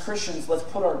about as Christians, let's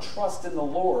put our trust in the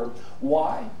Lord.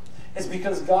 Why? It's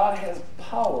because God has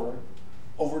power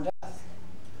over death.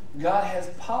 God has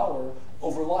power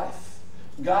over life.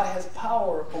 God has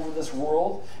power over this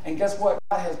world. And guess what?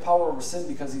 God has power over sin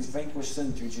because he's vanquished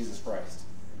sin through Jesus Christ.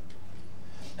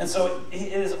 And so it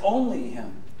is only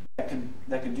him that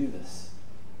can do this.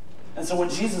 And so when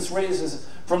Jesus raises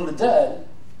from the dead,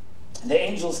 the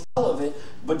angels tell of it,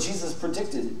 but Jesus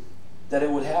predicted that it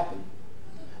would happen.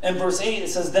 In verse 8, it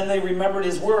says, then they remembered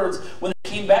his words. When they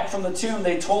came back from the tomb,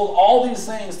 they told all these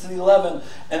things to the 11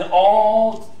 and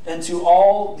to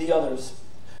all the others.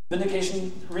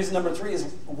 Vindication, reason number 3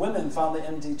 is women found the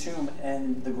empty tomb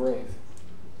and the grave.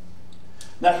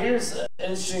 Now here's an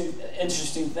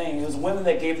interesting thing. It was women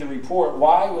that gave the report.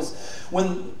 Why? It was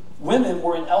when women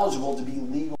were ineligible to be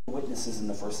legal witnesses in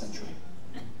the first century.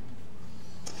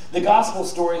 The gospel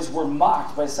stories were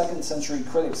mocked by 2nd century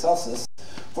critic Celsus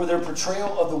for their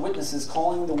portrayal of the witnesses,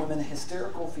 calling the women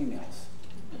hysterical females.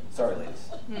 Sorry, ladies.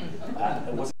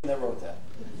 It wasn't me that wrote that.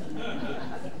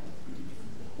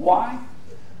 Why?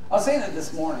 I was saying it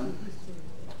this morning.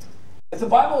 If the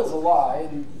Bible is a lie,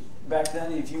 and back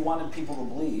then if you wanted people to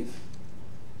believe,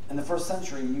 in the first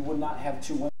century you would not have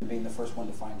 2 women being the first one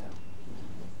to find him.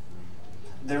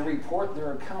 Their report,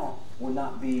 their account would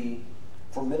not be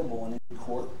formidable in any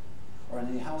court or in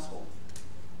any household.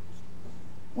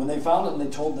 When they found him,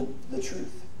 they told the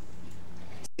truth.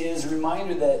 It is a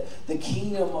reminder that the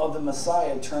kingdom of the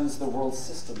Messiah turns the world's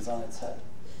systems on its head.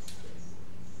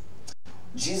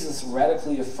 Jesus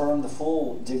radically affirmed the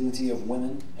full dignity of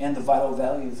women and the vital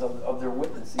values of their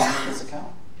witness in this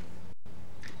account.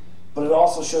 But it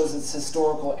also shows its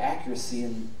historical accuracy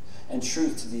and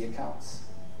truth to the accounts.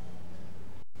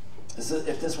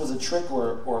 If this was a trick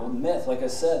or a myth, like I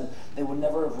said, they would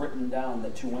never have written down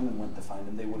that 2 women went to find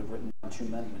him. They would have written down 2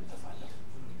 men went to find him.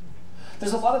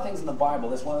 There's a lot of things in the Bible.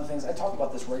 That's one of the things, I talk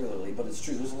about this regularly, but it's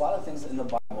true. There's a lot of things in the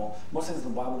Bible, most things in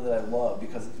the Bible that I love,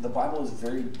 because the Bible is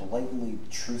very blatantly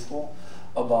truthful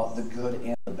about the good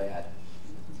and the bad.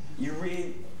 You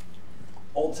read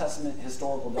Old Testament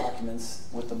historical documents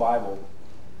with the Bible,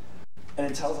 and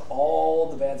it tells all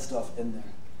the bad stuff in there.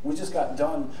 We just got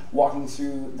done walking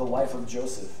through the life of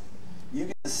Joseph. You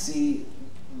get to see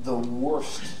the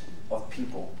worst of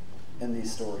people in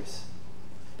these stories.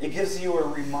 It gives you a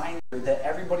reminder that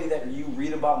everybody that you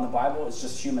read about in the Bible is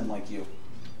just human like you.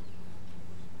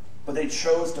 But they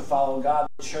chose to follow God.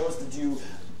 They chose to do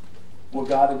what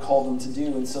God had called them to do,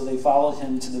 and so they followed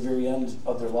him to the very end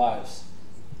of their lives.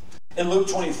 In Luke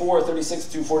 24, 36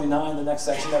 through 49, the next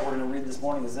section that we're going to read this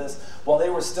morning is this. While they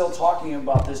were still talking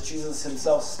about this, Jesus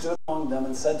himself stood among them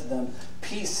and said to them,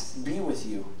 "Peace be with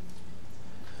you."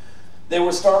 They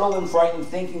were startled and frightened,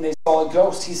 thinking they saw a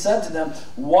ghost. He said to them,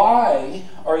 "Why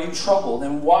are you troubled,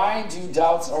 and why do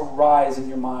doubts arise in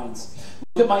your minds?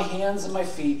 Look at my hands and my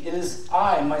feet. It is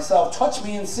I, myself. Touch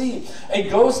me and see. A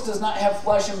ghost does not have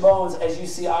flesh and bones, as you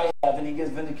see I have." And he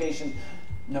gives vindication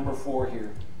number 4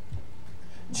 here.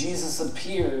 Jesus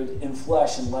appeared in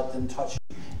flesh and let them touch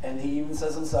him. And he even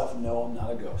says himself, "No, I'm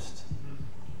not a ghost."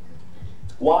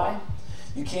 Why?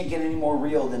 You can't get any more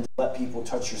real than to let people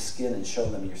touch your skin and show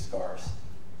them your scars.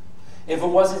 If it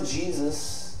wasn't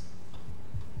Jesus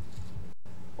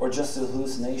or just a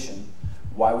hallucination,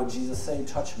 why would Jesus say,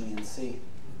 "Touch me and see"?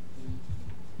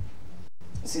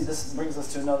 You see, this brings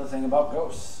us to another thing about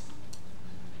ghosts.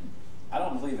 I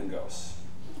don't believe in ghosts.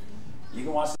 You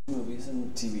can watch these movies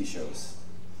and TV shows.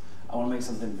 I want to make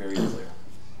something very clear.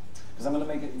 Because I'm going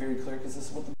to make it very clear because this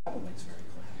is what the Bible makes very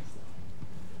clear.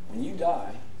 When you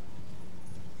die,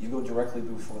 you go directly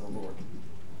before the Lord.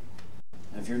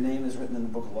 And if your name is written in the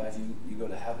book of life, you go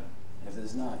to heaven. And if it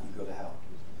is not, you go to hell.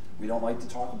 We don't like to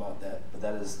talk about that, but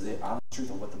that is the honest truth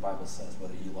of what the Bible says,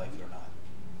 whether you like it or not.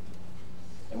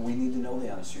 And we need to know the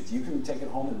honest truth. You can take it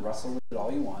home and wrestle with it all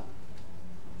you want,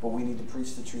 but we need to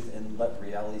preach the truth and let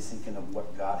reality sink in of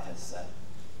what God has said.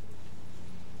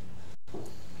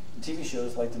 TV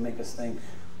shows like to make us think,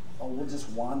 oh, we'll just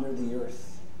wander the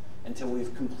earth until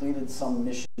we've completed some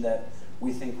mission that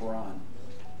we think we're on.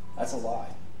 That's a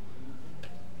lie.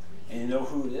 And you know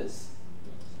who it is?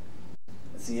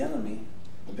 It's the enemy,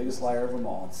 the biggest liar of them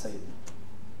all. It's Satan.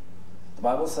 The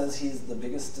Bible says he's the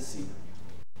biggest deceiver.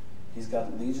 He's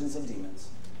got legions of demons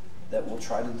that will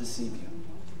try to deceive you.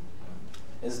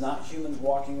 It's not humans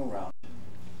walking around.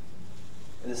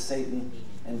 It is Satan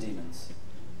and demons.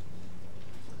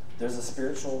 There's a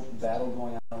spiritual battle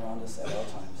going on around us at all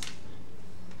times.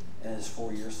 And it is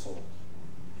for your soul.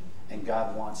 And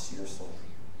God wants your soul.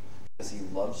 Because he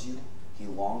loves you, he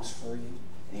longs for you,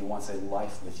 and he wants a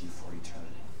life with you for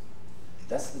eternity.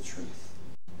 That's the truth.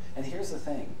 And here's the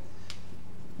thing.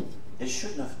 It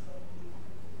shouldn't have,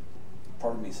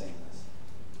 pardon me saying this,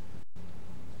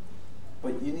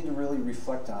 but you need to really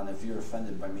reflect on if you're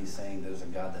offended by me saying there's a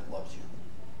God that loves you,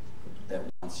 that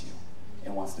wants you,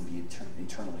 and wants to be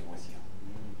eternally with you.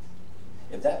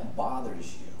 If that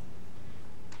bothers you,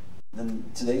 then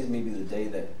today's maybe the day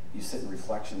that you sit in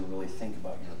reflection and really think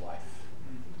about your life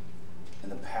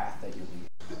and the path that you're leading.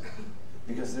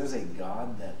 Because there's a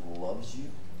God that loves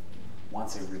you,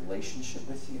 wants a relationship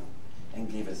with you,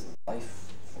 and gave his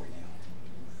life for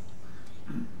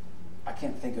you. I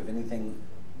can't think of anything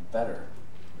better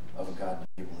of a God to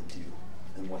be able to do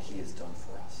than what he has done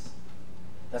for us.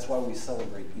 That's why we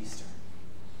celebrate Easter.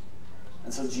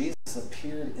 And so Jesus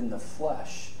appeared in the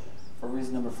flesh, for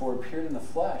reason number 4, appeared in the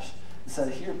flesh and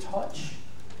said, "Here, touch."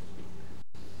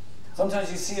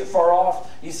 Sometimes you see it far off.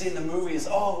 You see in the movies,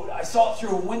 "Oh, I saw it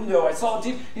through a window. I saw it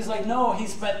deep." He's like, no, he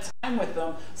spent time with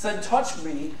them, said, "Touch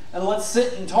me, and let's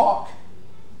sit and talk."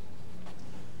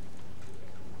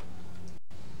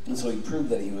 And so he proved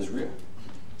that he was real.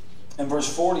 In verse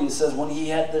 40, it says, when he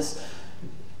had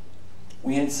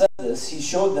said this, he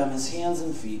showed them his hands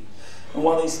and feet. And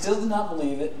while they still did not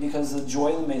believe it, because of the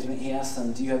joy and amazement, he asked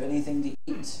them, "Do you have anything to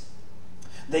eat?"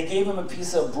 They gave him a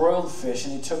piece of broiled fish,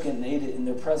 and he took it and ate it in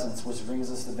their presence, which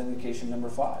brings us to vindication number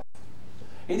 5.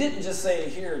 He didn't just say,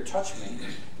 "Here, touch me."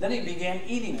 Then he began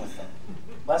eating with them.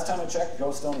 Last time I checked,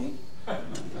 ghosts don't eat.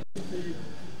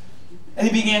 And he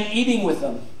began eating with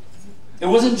them. It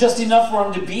wasn't just enough for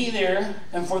him to be there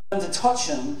and for them to touch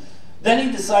him. Then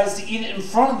he decides to eat it in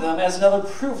front of them as another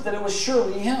proof that it was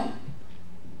surely him.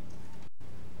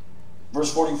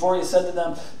 Verse 44, he said to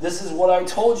them, "This is what I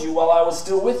told you while I was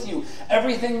still with you.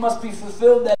 Everything must be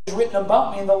fulfilled that is written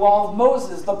about me in the law of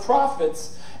Moses, the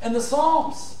prophets, and the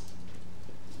Psalms."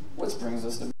 Which brings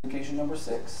us to vindication number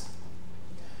 6.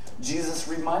 Jesus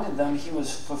reminded them he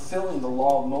was fulfilling the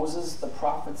law of Moses, the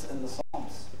prophets, and the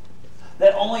Psalms.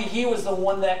 That only he was the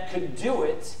one that could do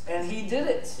it, and he did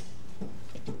it.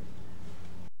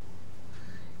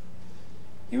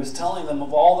 He was telling them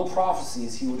of all the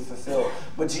prophecies he would fulfill.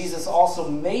 But Jesus also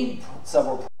made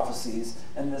several prophecies,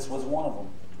 and this was one of them.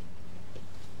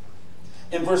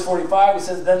 In verse 45, he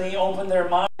says, then he opened their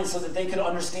minds so that they could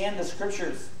understand the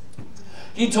scriptures.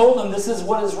 He told them, this is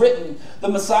what is written, the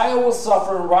Messiah will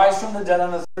suffer and rise from the dead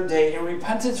on the third day, and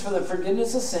repentance for the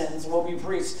forgiveness of sins will be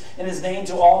preached in his name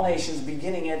to all nations,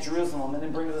 beginning at Jerusalem. And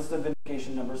it brings us to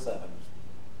vindication number 7.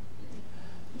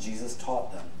 Jesus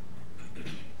taught them.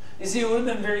 You see, it would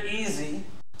have been very easy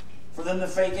for them to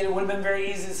fake it. It would have been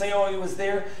very easy to say, oh, he was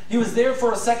there. He was there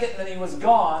for a second and then he was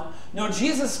gone. No,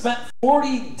 Jesus spent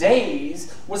 40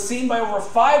 days, was seen by over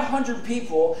 500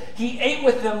 people. He ate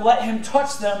with them, let him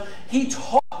touch them. He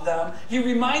taught them. He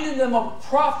reminded them of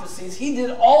prophecies. He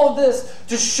did all of this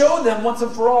to show them once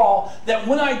and for all that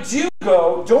when I do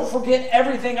go, don't forget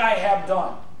everything I have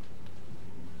done.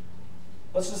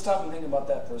 Let's just stop and think about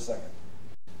that for a second.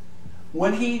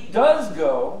 When he does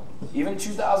go, even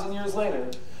 2,000 years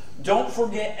later, don't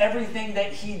forget everything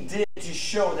that he did to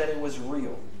show that it was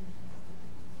real.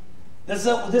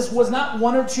 This was not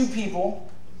 1 or 2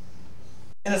 people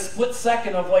in a split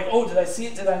second of like, oh, did I see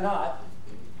it, did I not?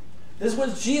 This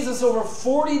was Jesus over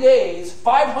 40 days,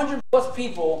 500 plus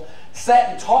people sat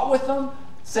and taught with them,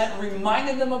 sat and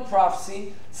reminded them of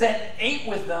prophecy, sat and ate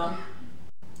with them,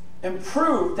 and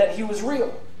proved that he was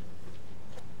real.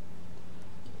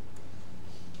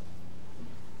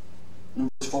 In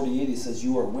verse 48, he says,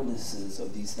 you are witnesses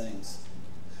of these things.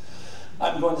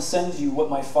 I'm going to send you what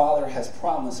my Father has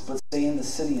promised, but stay in the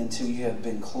city until you have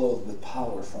been clothed with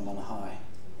power from on high.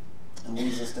 And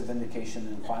leads us to vindication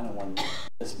and final one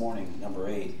this morning, number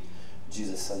 8.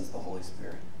 Jesus sends the Holy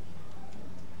Spirit.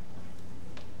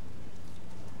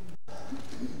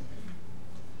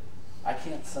 I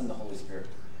can't send the Holy Spirit.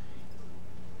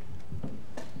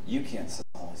 You can't send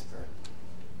the Holy Spirit.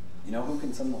 You know who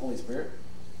can send the Holy Spirit?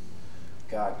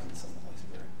 God can send the Holy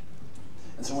Spirit.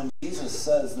 And so when Jesus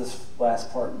says this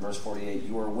last part in verse 48,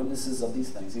 you are witnesses of these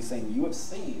things, he's saying you have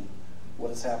seen what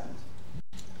has happened.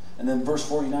 And then verse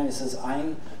 49, it says,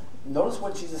 notice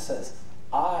what Jesus says,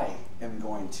 I am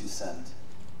going to send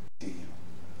to you.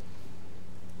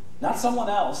 Not someone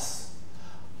else.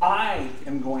 I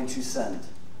am going to send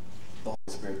the Holy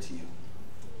Spirit to you.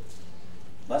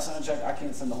 Last time I checked, I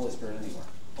can't send the Holy Spirit anywhere.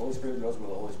 The Holy Spirit goes where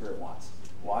the Holy Spirit wants.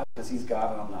 Why? Because he's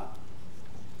God and I'm not.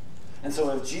 And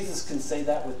so if Jesus can say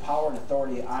that with power and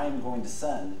authority, I am going to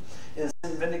send, it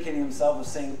is vindicating himself of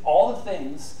saying all the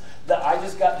things that I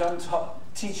just got done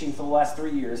teaching for the last 3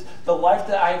 years, the life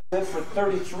that I lived for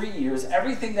 33 years,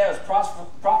 everything that was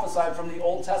prophesied from the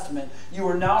Old Testament, you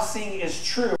are now seeing is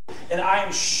true. And I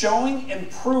am showing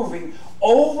and proving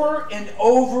over and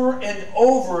over and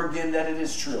over again that it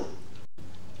is true.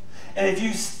 And if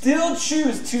you still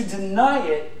choose to deny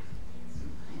it,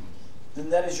 then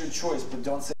that is your choice. But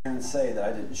don't sit here and say that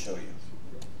I didn't show you.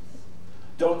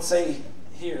 Don't say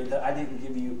here that I didn't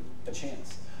give you a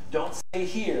chance. Don't say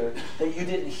here that you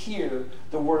didn't hear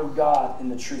the word of God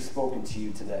and the truth spoken to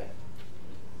you today.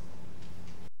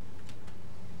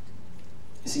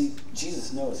 You see,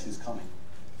 Jesus knows who's coming.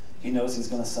 He knows he's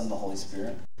going to send the Holy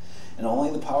Spirit. And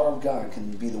only the power of God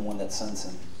can be the one that sends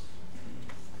him.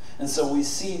 And so we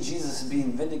see Jesus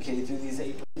being vindicated through these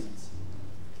 8 reasons.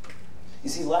 You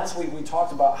see, last week we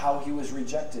talked about how he was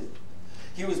rejected.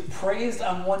 He was praised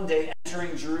on one day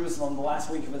entering Jerusalem the last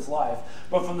week of his life.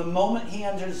 But from the moment he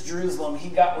enters Jerusalem, he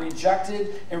got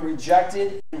rejected and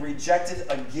rejected and rejected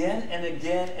again and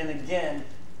again and again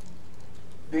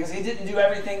because he didn't do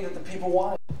everything that the people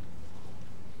wanted.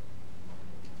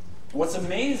 What's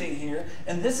amazing here,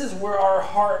 and this is where our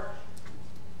heart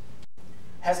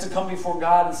has to come before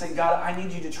God and say, God, I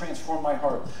need you to transform my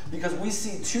heart. Because we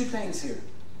see 2 things here.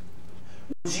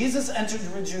 When Jesus entered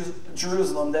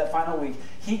Jerusalem that final week,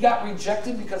 he got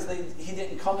rejected because he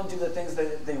didn't come and do the things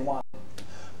that they wanted.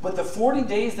 But the 40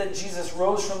 days that Jesus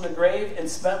rose from the grave and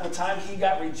spent with time, he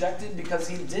got rejected because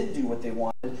he did do what they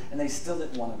wanted, and they still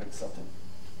didn't want to accept him.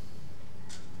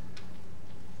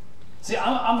 See,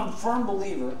 I'm a firm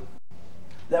believer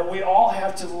that we all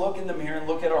have to look in the mirror and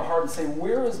look at our heart and say,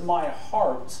 where is my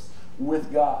heart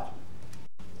with God?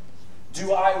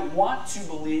 Do I want to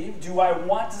believe? Do I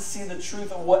want to see the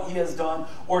truth of what he has done,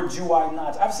 or do I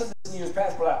not? I've said this in years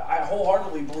past, but I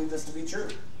wholeheartedly believe this to be true.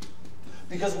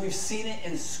 Because we've seen it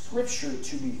in Scripture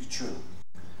to be true.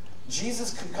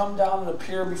 Jesus could come down and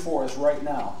appear before us right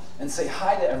now and say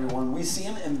hi to everyone. We see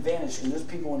him and vanish, and there's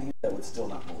people in here that would still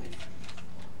not believe.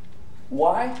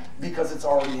 Why? Because it's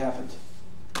already happened.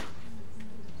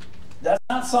 That's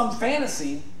not some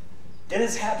fantasy. It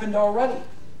has happened already.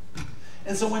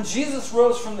 And so when Jesus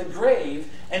rose from the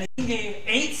grave and he gave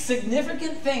 8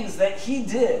 significant things that he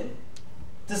did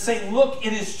to say, look,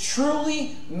 it is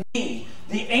truly me.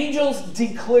 The angels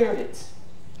declared it.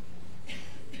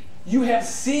 You have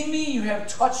seen me, you have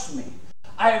touched me.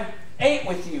 I have ate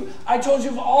with you. I told you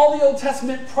of all the Old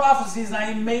Testament prophecies, and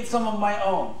I made some of my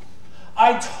own.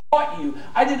 I taught you.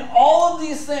 I did all of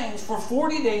these things for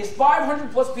 40 days,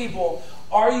 500 plus people.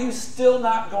 Are you still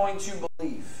not going to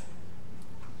believe?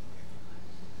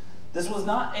 This was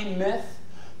not a myth.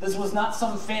 This was not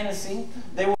some fantasy.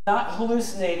 They were not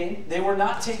hallucinating. They were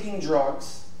not taking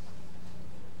drugs.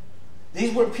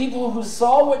 These were people who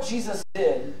saw what Jesus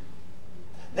did.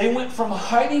 They went from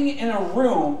hiding in a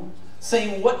room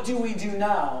saying, what do we do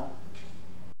now?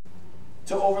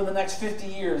 To over the next 50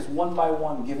 years, one by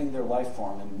one, giving their life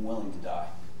for him and willing to die.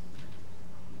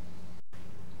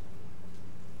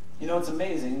 You know, it's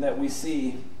amazing that we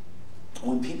see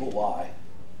when people lie,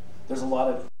 there's a lot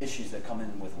of issues that come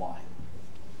in with lying.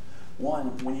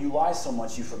 One, when you lie so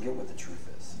much, you forget what the truth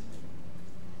is.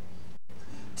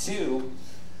 Two,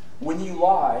 when you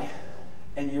lie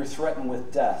and you're threatened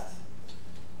with death,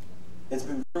 it's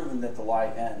been proven that the lie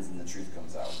ends and the truth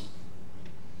comes out.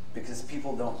 Because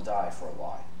people don't die for a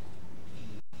lie.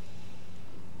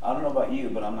 I don't know about you,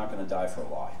 but I'm not going to die for a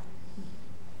lie.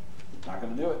 Not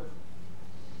going to do it.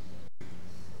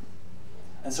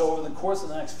 And so over the course of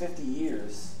the next 50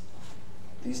 years,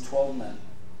 these 12 men,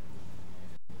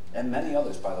 and many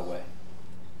others, by the way,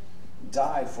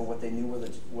 died for what they knew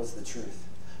was the truth.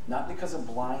 Not because of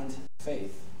blind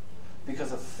faith,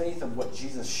 because of faith of what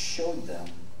Jesus showed them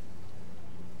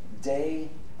day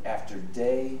after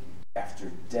day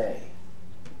after day.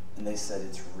 And they said,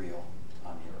 it's real,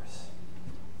 I'm yours.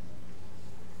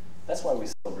 That's why we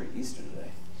celebrate Easter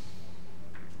today.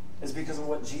 It's because of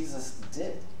what Jesus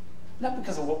did. Not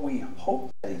because of what we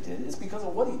hope that he did, it's because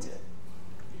of what he did.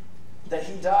 That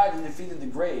he died and defeated the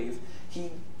grave.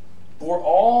 He bore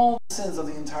all the sins of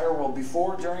the entire world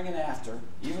before, during, and after,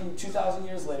 even 2,000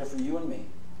 years later for you and me.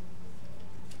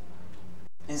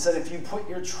 And he said, if you put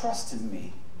your trust in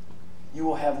me, you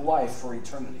will have life for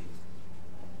eternity.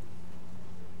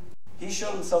 He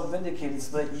showed himself vindicated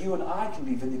so that you and I can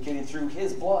be vindicated through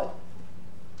his blood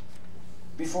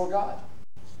before God.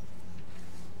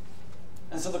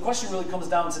 And so the question really comes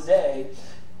down today,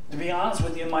 to be honest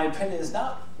with you, in my opinion, is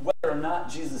not whether or not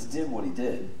Jesus did what he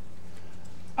did.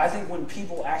 I think when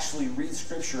people actually read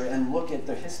Scripture and look at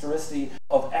the historicity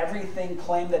of everything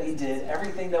claimed that he did,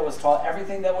 everything that was taught,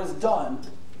 everything that was done,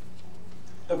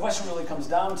 the question really comes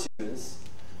down to is,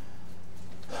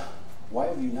 why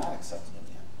have you not accepted him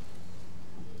yet?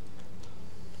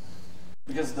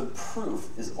 Because the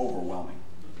proof is overwhelming.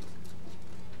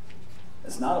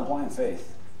 It's not a blind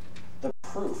faith. The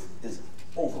proof is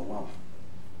overwhelming.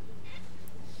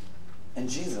 And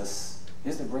Jesus,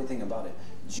 here's the great thing about it,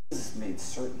 Jesus made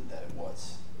certain that it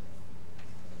was.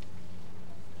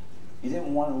 He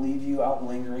didn't want to leave you out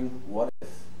lingering, what if?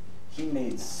 He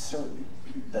made certain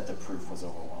that the proof was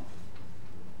overwhelming.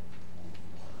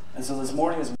 And so this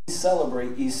morning, as we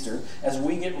celebrate Easter, as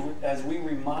we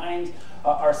remind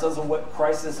ourselves of what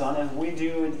Christ has done, as we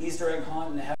do an Easter egg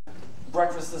hunt and have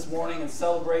breakfast this morning and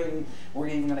celebrate, and we're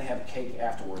even going to have cake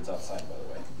afterwards outside, by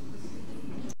the way.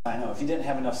 I know, if you didn't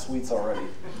have enough sweets already,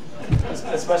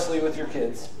 especially with your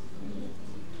kids.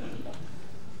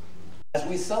 As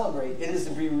we celebrate, it is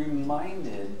to be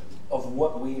reminded of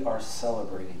what we are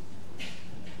celebrating.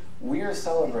 We are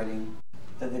celebrating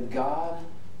that the God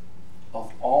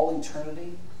of all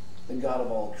eternity, the God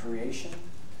of all creation,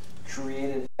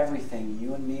 created everything,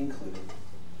 you and me included.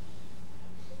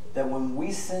 That when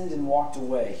we sinned and walked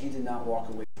away, he did not walk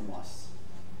away from us.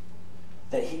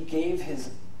 That he gave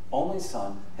his only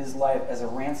son, his life, as a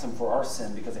ransom for our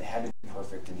sin because it had to be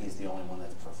perfect, and he's the only one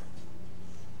that's perfect.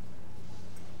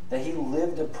 That he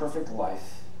lived a perfect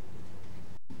life.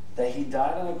 That he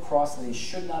died on a cross that he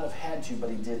should not have had to, but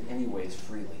he did anyways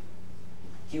freely.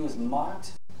 He was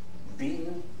mocked,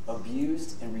 beaten,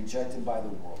 abused, and rejected by the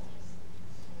world.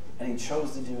 And he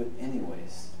chose to do it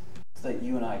anyways so that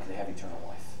you and I could have eternal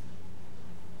life.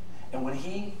 And when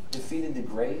he defeated the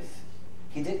grave,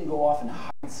 he didn't go off and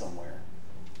hide somewhere.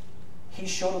 He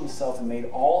showed himself and made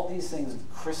all these things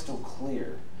crystal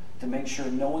clear to make sure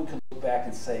no one could look back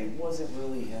and say, was it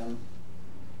really him?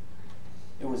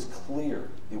 It was clear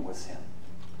it was him.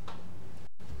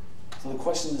 So the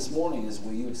question this morning is,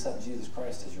 will you accept Jesus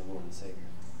Christ as your Lord and Savior?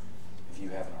 If you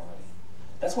haven't already.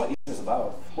 That's what Easter is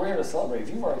about. We're here to celebrate. If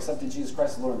you've already accepted Jesus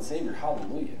Christ as Lord and Savior,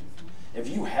 hallelujah. If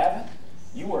you haven't,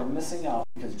 you are missing out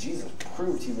because Jesus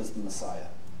proved he was the Messiah.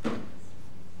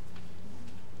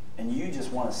 And you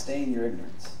just want to stay in your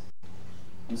ignorance.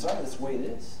 I'm sorry, that's the way it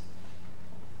is.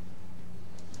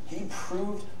 He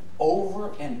proved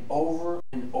over and over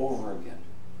and over again.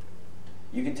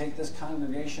 You can take this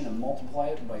congregation and multiply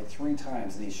it by 3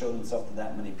 times, and he showed himself to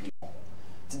that many people.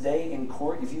 Today in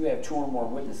court, if you have 2 or more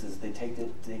witnesses, they take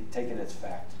it as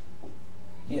fact.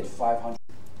 He had 500.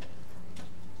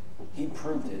 He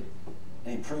proved it,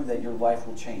 and he proved that your life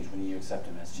will change when you accept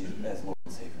him as Jesus, as Lord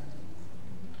and Savior.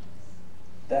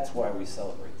 That's why we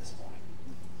celebrate this morning,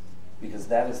 because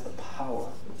that is the power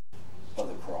of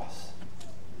the cross.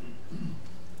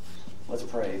 Let's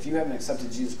pray. If you haven't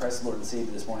accepted Jesus Christ as Lord and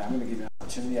Savior this morning, I'm going to give you an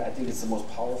opportunity. I think it's the most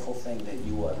powerful thing that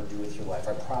you will ever do with your life.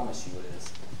 I promise you it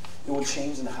is. It will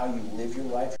change in how you live your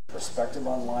life, your perspective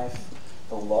on life,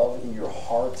 the love in your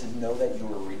heart to know that you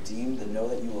are redeemed, to know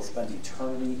that you will spend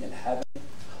eternity in heaven.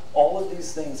 All of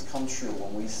these things come true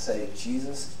when we say,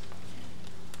 Jesus,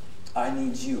 I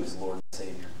need you as Lord and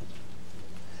Savior.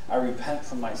 I repent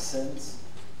from my sins.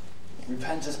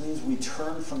 Repent just means we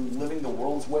turn from living the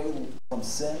world's way, from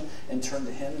sin, and turn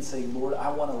to him and say, Lord,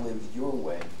 I want to live your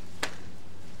way.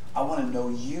 I want to know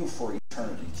you for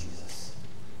eternity, Jesus.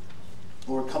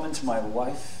 Lord, come into my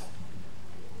life.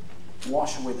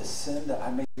 Wash away the sin that I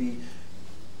may be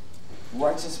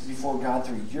righteous before God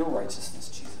through your righteousness,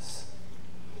 Jesus.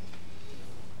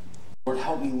 Lord,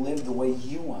 help me live the way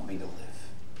you want me to live.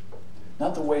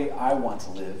 Not the way I want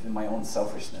to live in my own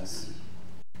selfishness,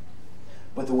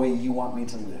 but the way you want me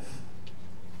to live.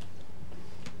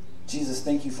 Jesus,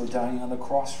 thank you for dying on the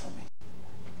cross for me.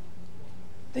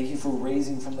 Thank you for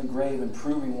raising from the grave and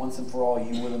proving once and for all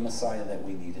you were the Messiah that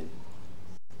we needed.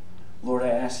 Lord, I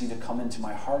ask you to come into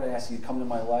my heart. I ask you to come into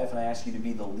my life, and I ask you to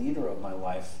be the leader of my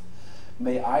life.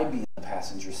 May I be in the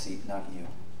passenger seat, not you.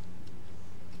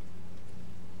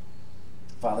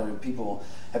 Father, people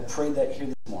have prayed that here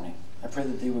this morning. I pray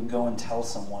that they would go and tell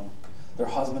someone, their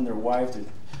husband, their wife,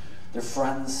 their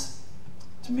friends,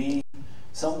 to me,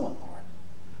 someone, Lord,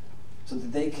 so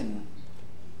that they can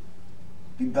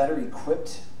be better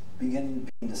equipped, begin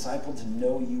being discipled to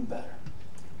know you better.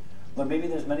 Lord, maybe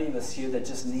there's many of us here that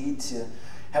just need to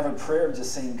have a prayer of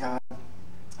just saying, God,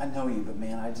 I know you, but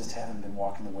man, I just haven't been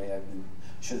walking the way I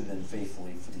should have been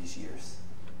faithfully for these years.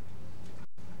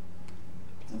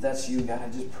 If that's you, God, I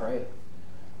just pray.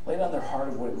 Lay it on their heart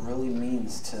of what it really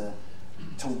means to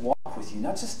walk with you.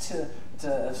 Not just to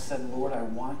have said, Lord, I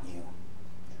want you,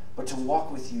 but to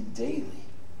walk with you daily.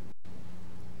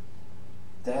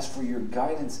 To ask for your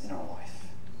guidance in our life.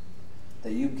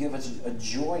 That you give us a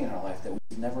joy in our life that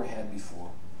we've never had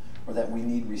before, or that we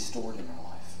need restored in our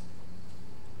life.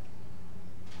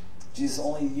 Jesus,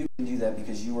 only you can do that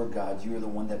because you are God. You are the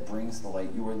one that brings the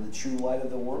light. You are the true light of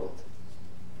the world.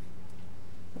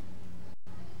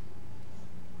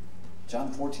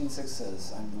 John 14:6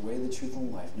 says, I'm the way, the truth,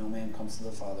 and the life. No man comes to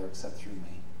the Father except through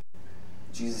me.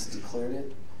 Jesus declared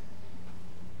it.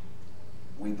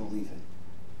 We believe it.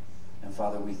 And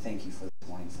Father, we thank you for this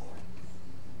morning for it.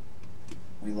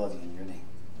 We love you in your name.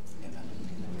 Amen.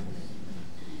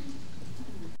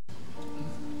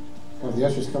 Well, the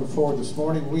ushers come forward this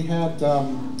morning. We had a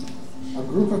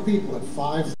group of people at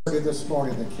 5:30 this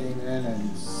morning that came in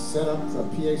and set up the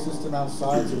PA system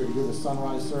outside so we could do the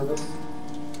sunrise service.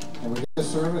 And we did the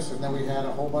service, and then we had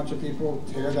a whole bunch of people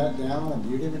tear that down, and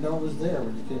you didn't even know it was there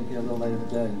when you came here a little later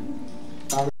today.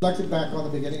 I reflected back on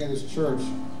the beginning of this church.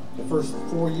 The first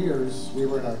 4 years, we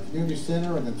were in a community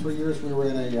center, and then 3 years we were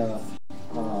in a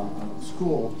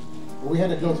school. We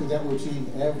had to go through that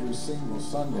routine every single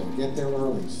Sunday. Get there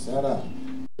early, set up,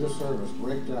 do the service,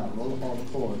 break down, roll up all the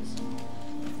chords.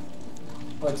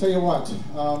 Well, I tell you what,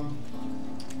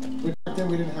 back then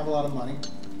we didn't have a lot of money,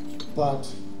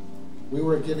 but we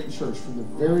were a giving church. From the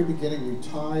very beginning, we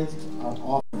tithed our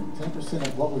offering. 10%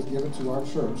 of what was given to our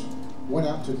church went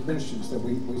out to the ministries that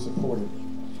we supported.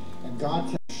 And God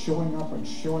kept showing up and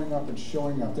showing up and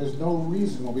showing up. There's no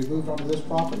reason when we moved onto this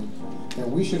property that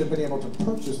we should have been able to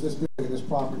purchase this building and this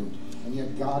property. And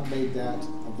yet God made that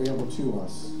available to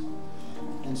us.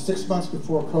 And 6 months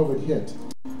before COVID hit,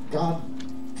 God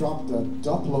dropped a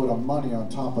dump load of money on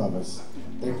top of us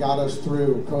that got us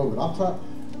through COVID.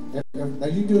 Now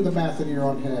you do the math in your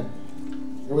own head.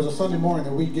 It was a Sunday morning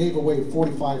that we gave away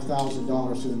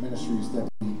 $45,000 to the ministries that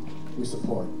we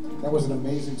support. That was an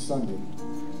amazing Sunday.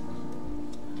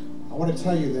 I want to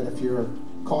tell you that if you're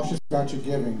cautious about your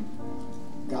giving,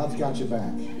 God's got your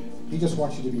back. He just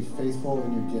wants you to be faithful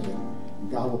in your giving, and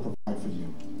God will provide for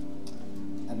you.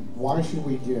 And why should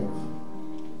we give?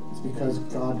 It's because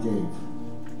God gave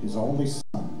his only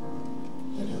Son,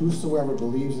 that whosoever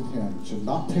believes in him should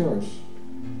not perish,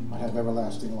 but have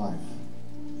everlasting life.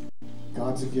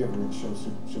 God's a giver, and so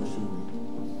should we.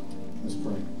 Let's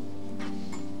pray.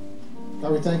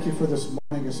 God, we thank you for this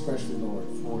morning especially, Lord,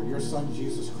 for your Son,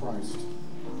 Jesus Christ,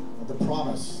 and the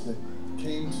promise that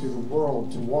came to the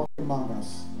world to walk among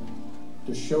us,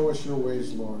 to show us your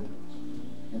ways, Lord.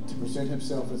 and to present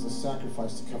himself as a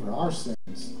sacrifice to cover our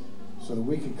sins so that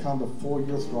we can come before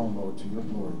your throne, Lord, to your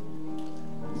glory.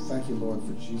 We thank you, Lord,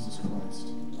 for Jesus Christ.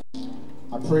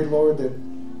 I pray, Lord, that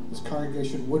this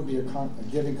congregation would be a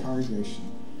giving congregation,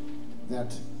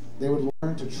 that they would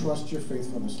learn to trust your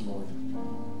faithfulness, Lord,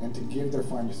 and to give their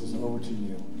finances over to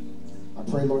you. I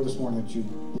pray, Lord, this morning that you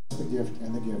bless the gift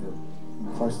and the giver.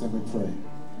 In Christ's name we pray.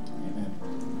 Amen.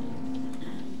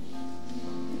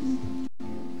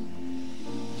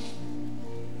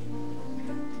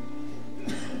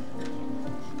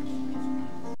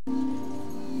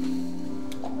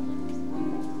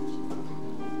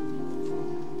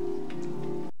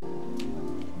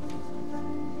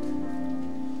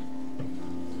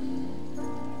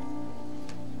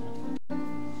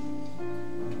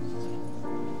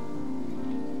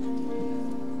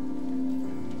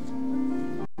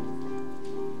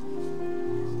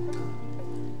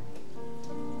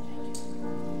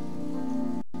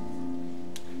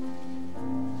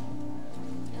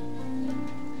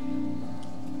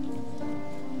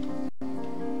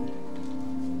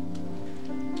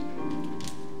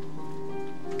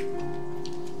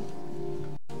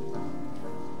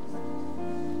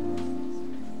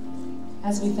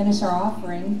 As we finish our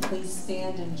offering, please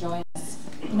stand and join us.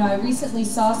 You know, I recently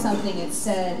saw something. It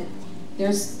said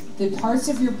there's the parts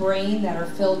of your brain that are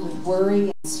filled with worry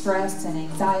and stress and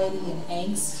anxiety and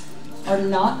angst are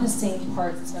not the same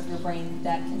parts of your brain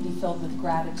that can be filled with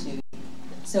gratitude.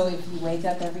 So if you wake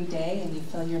up every day and you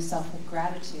fill yourself with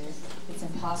gratitude, it's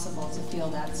impossible to feel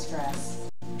that stress.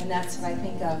 And that's what I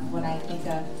think of when I think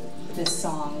of this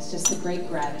song. It's just the great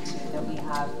gratitude that we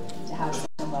have to have such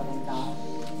a loving God.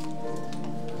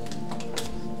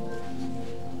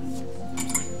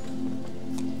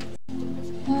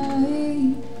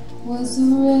 I was a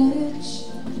wretch,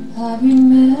 I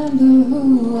remember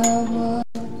who I was.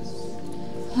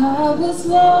 I was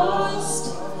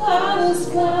lost, I was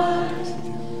blind,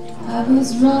 I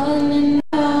was running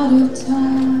out of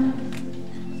time.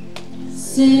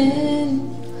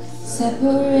 Sin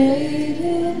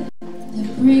separated, the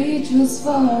breach was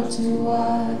far too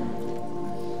wide.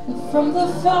 But from the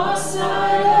far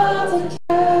side of the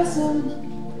chasm,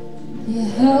 you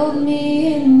held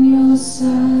me in your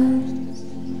sight.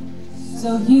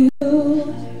 So you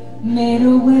made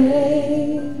a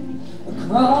way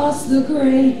across the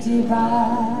great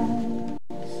divide,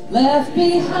 left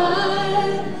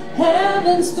behind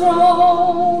heaven's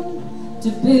throne to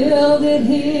build it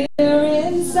here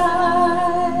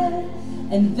inside.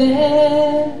 And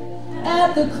there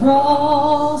at the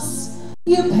cross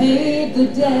you paid the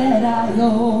debt I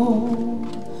owe,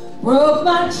 broke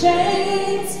my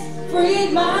chains,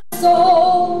 freed my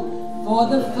soul. For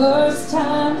the first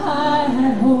time I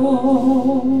had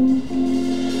hope.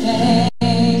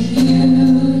 Thank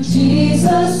you,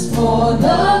 Jesus, for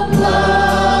the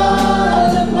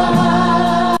blood of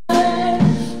mine.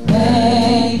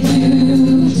 Thank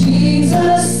you,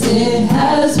 Jesus, it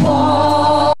has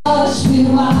washed me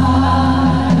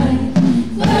white.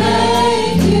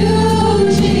 Thank you,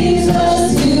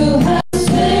 Jesus, you have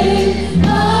saved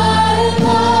my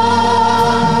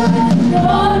life,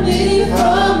 brought me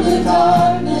from the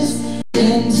darkness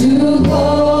into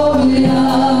glory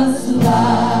of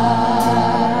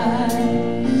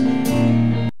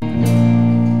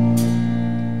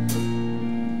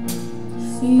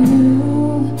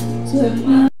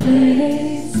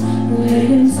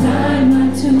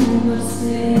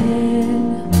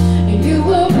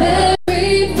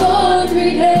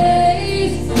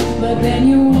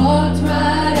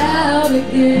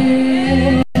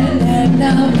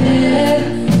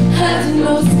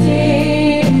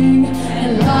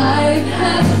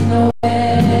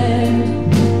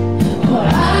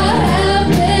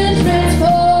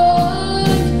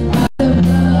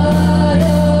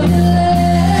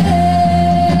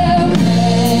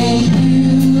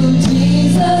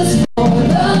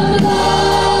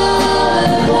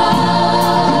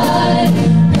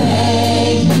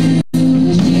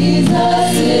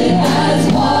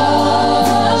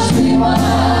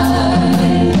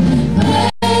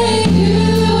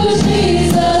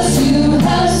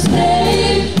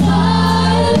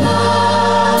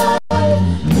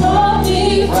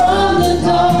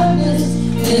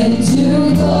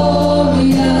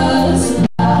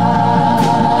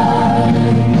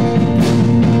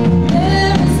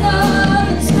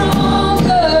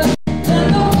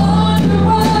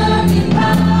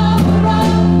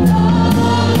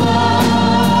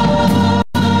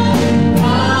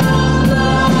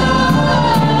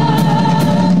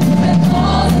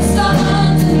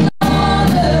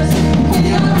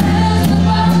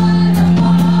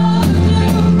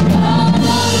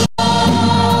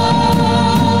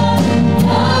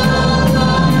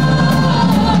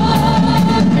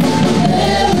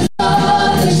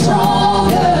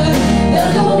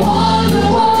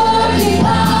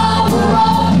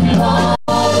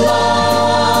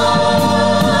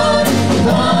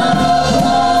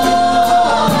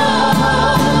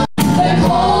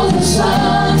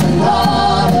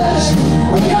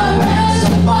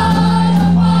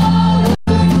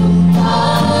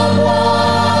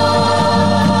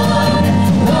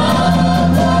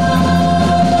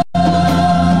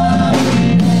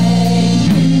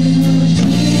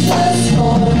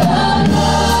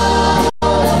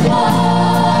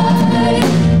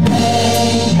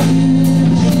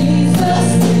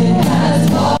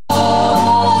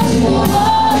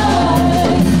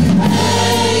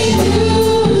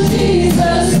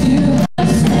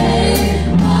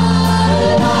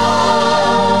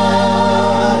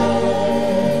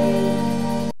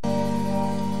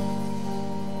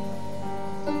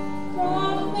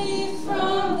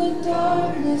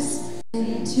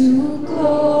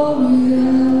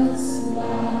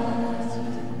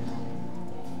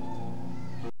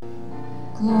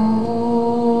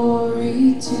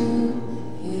Glory to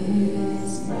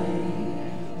his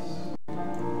name.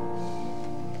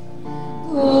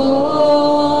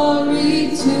 Glory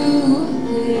to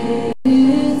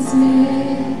his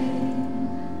name.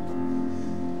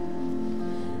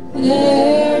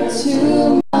 There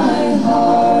to my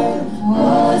heart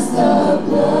was the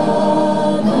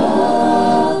blood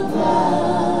of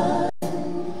God.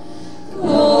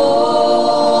 Glory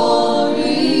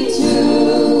to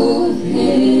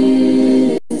his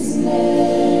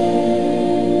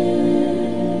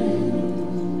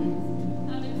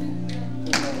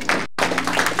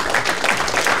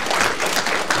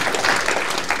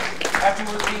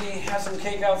Afterwards, we have some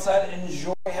cake outside.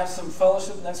 Enjoy, have some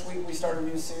fellowship. Next week, we start a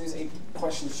new series, 8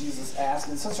 Questions Jesus Asked.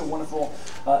 And it's such a wonderful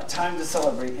time to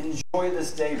celebrate. Enjoy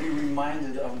this day. Be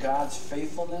reminded of God's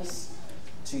faithfulness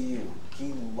to you.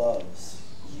 He loves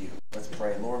you. Let's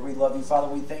pray. Lord, we love you. Father,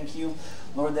 we thank you,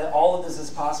 Lord, that all of this is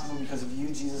possible because of you,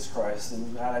 Jesus Christ.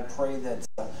 And God, I pray that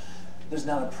there's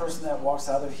not a person that walks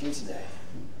out of here today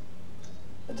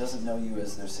that doesn't know you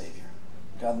as their Savior.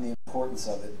 God, and the importance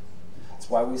of it. That's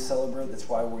why we celebrate. That's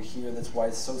why we're here. That's why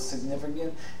it's so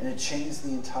significant. And it changed the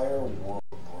entire world,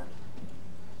 Lord.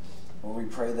 Lord, we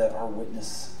pray that our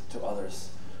witness to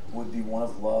others would be one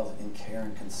of love and care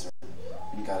and concern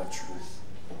and God of truth.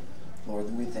 Lord,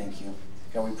 we thank you.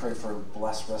 God, we pray for a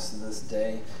blessed rest of this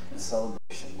day and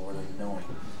celebration, Lord, of knowing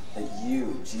that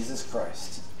you, Jesus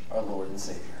Christ, our Lord and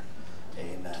Savior.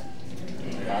 Amen.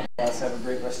 God bless. Have a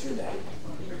great rest of your day.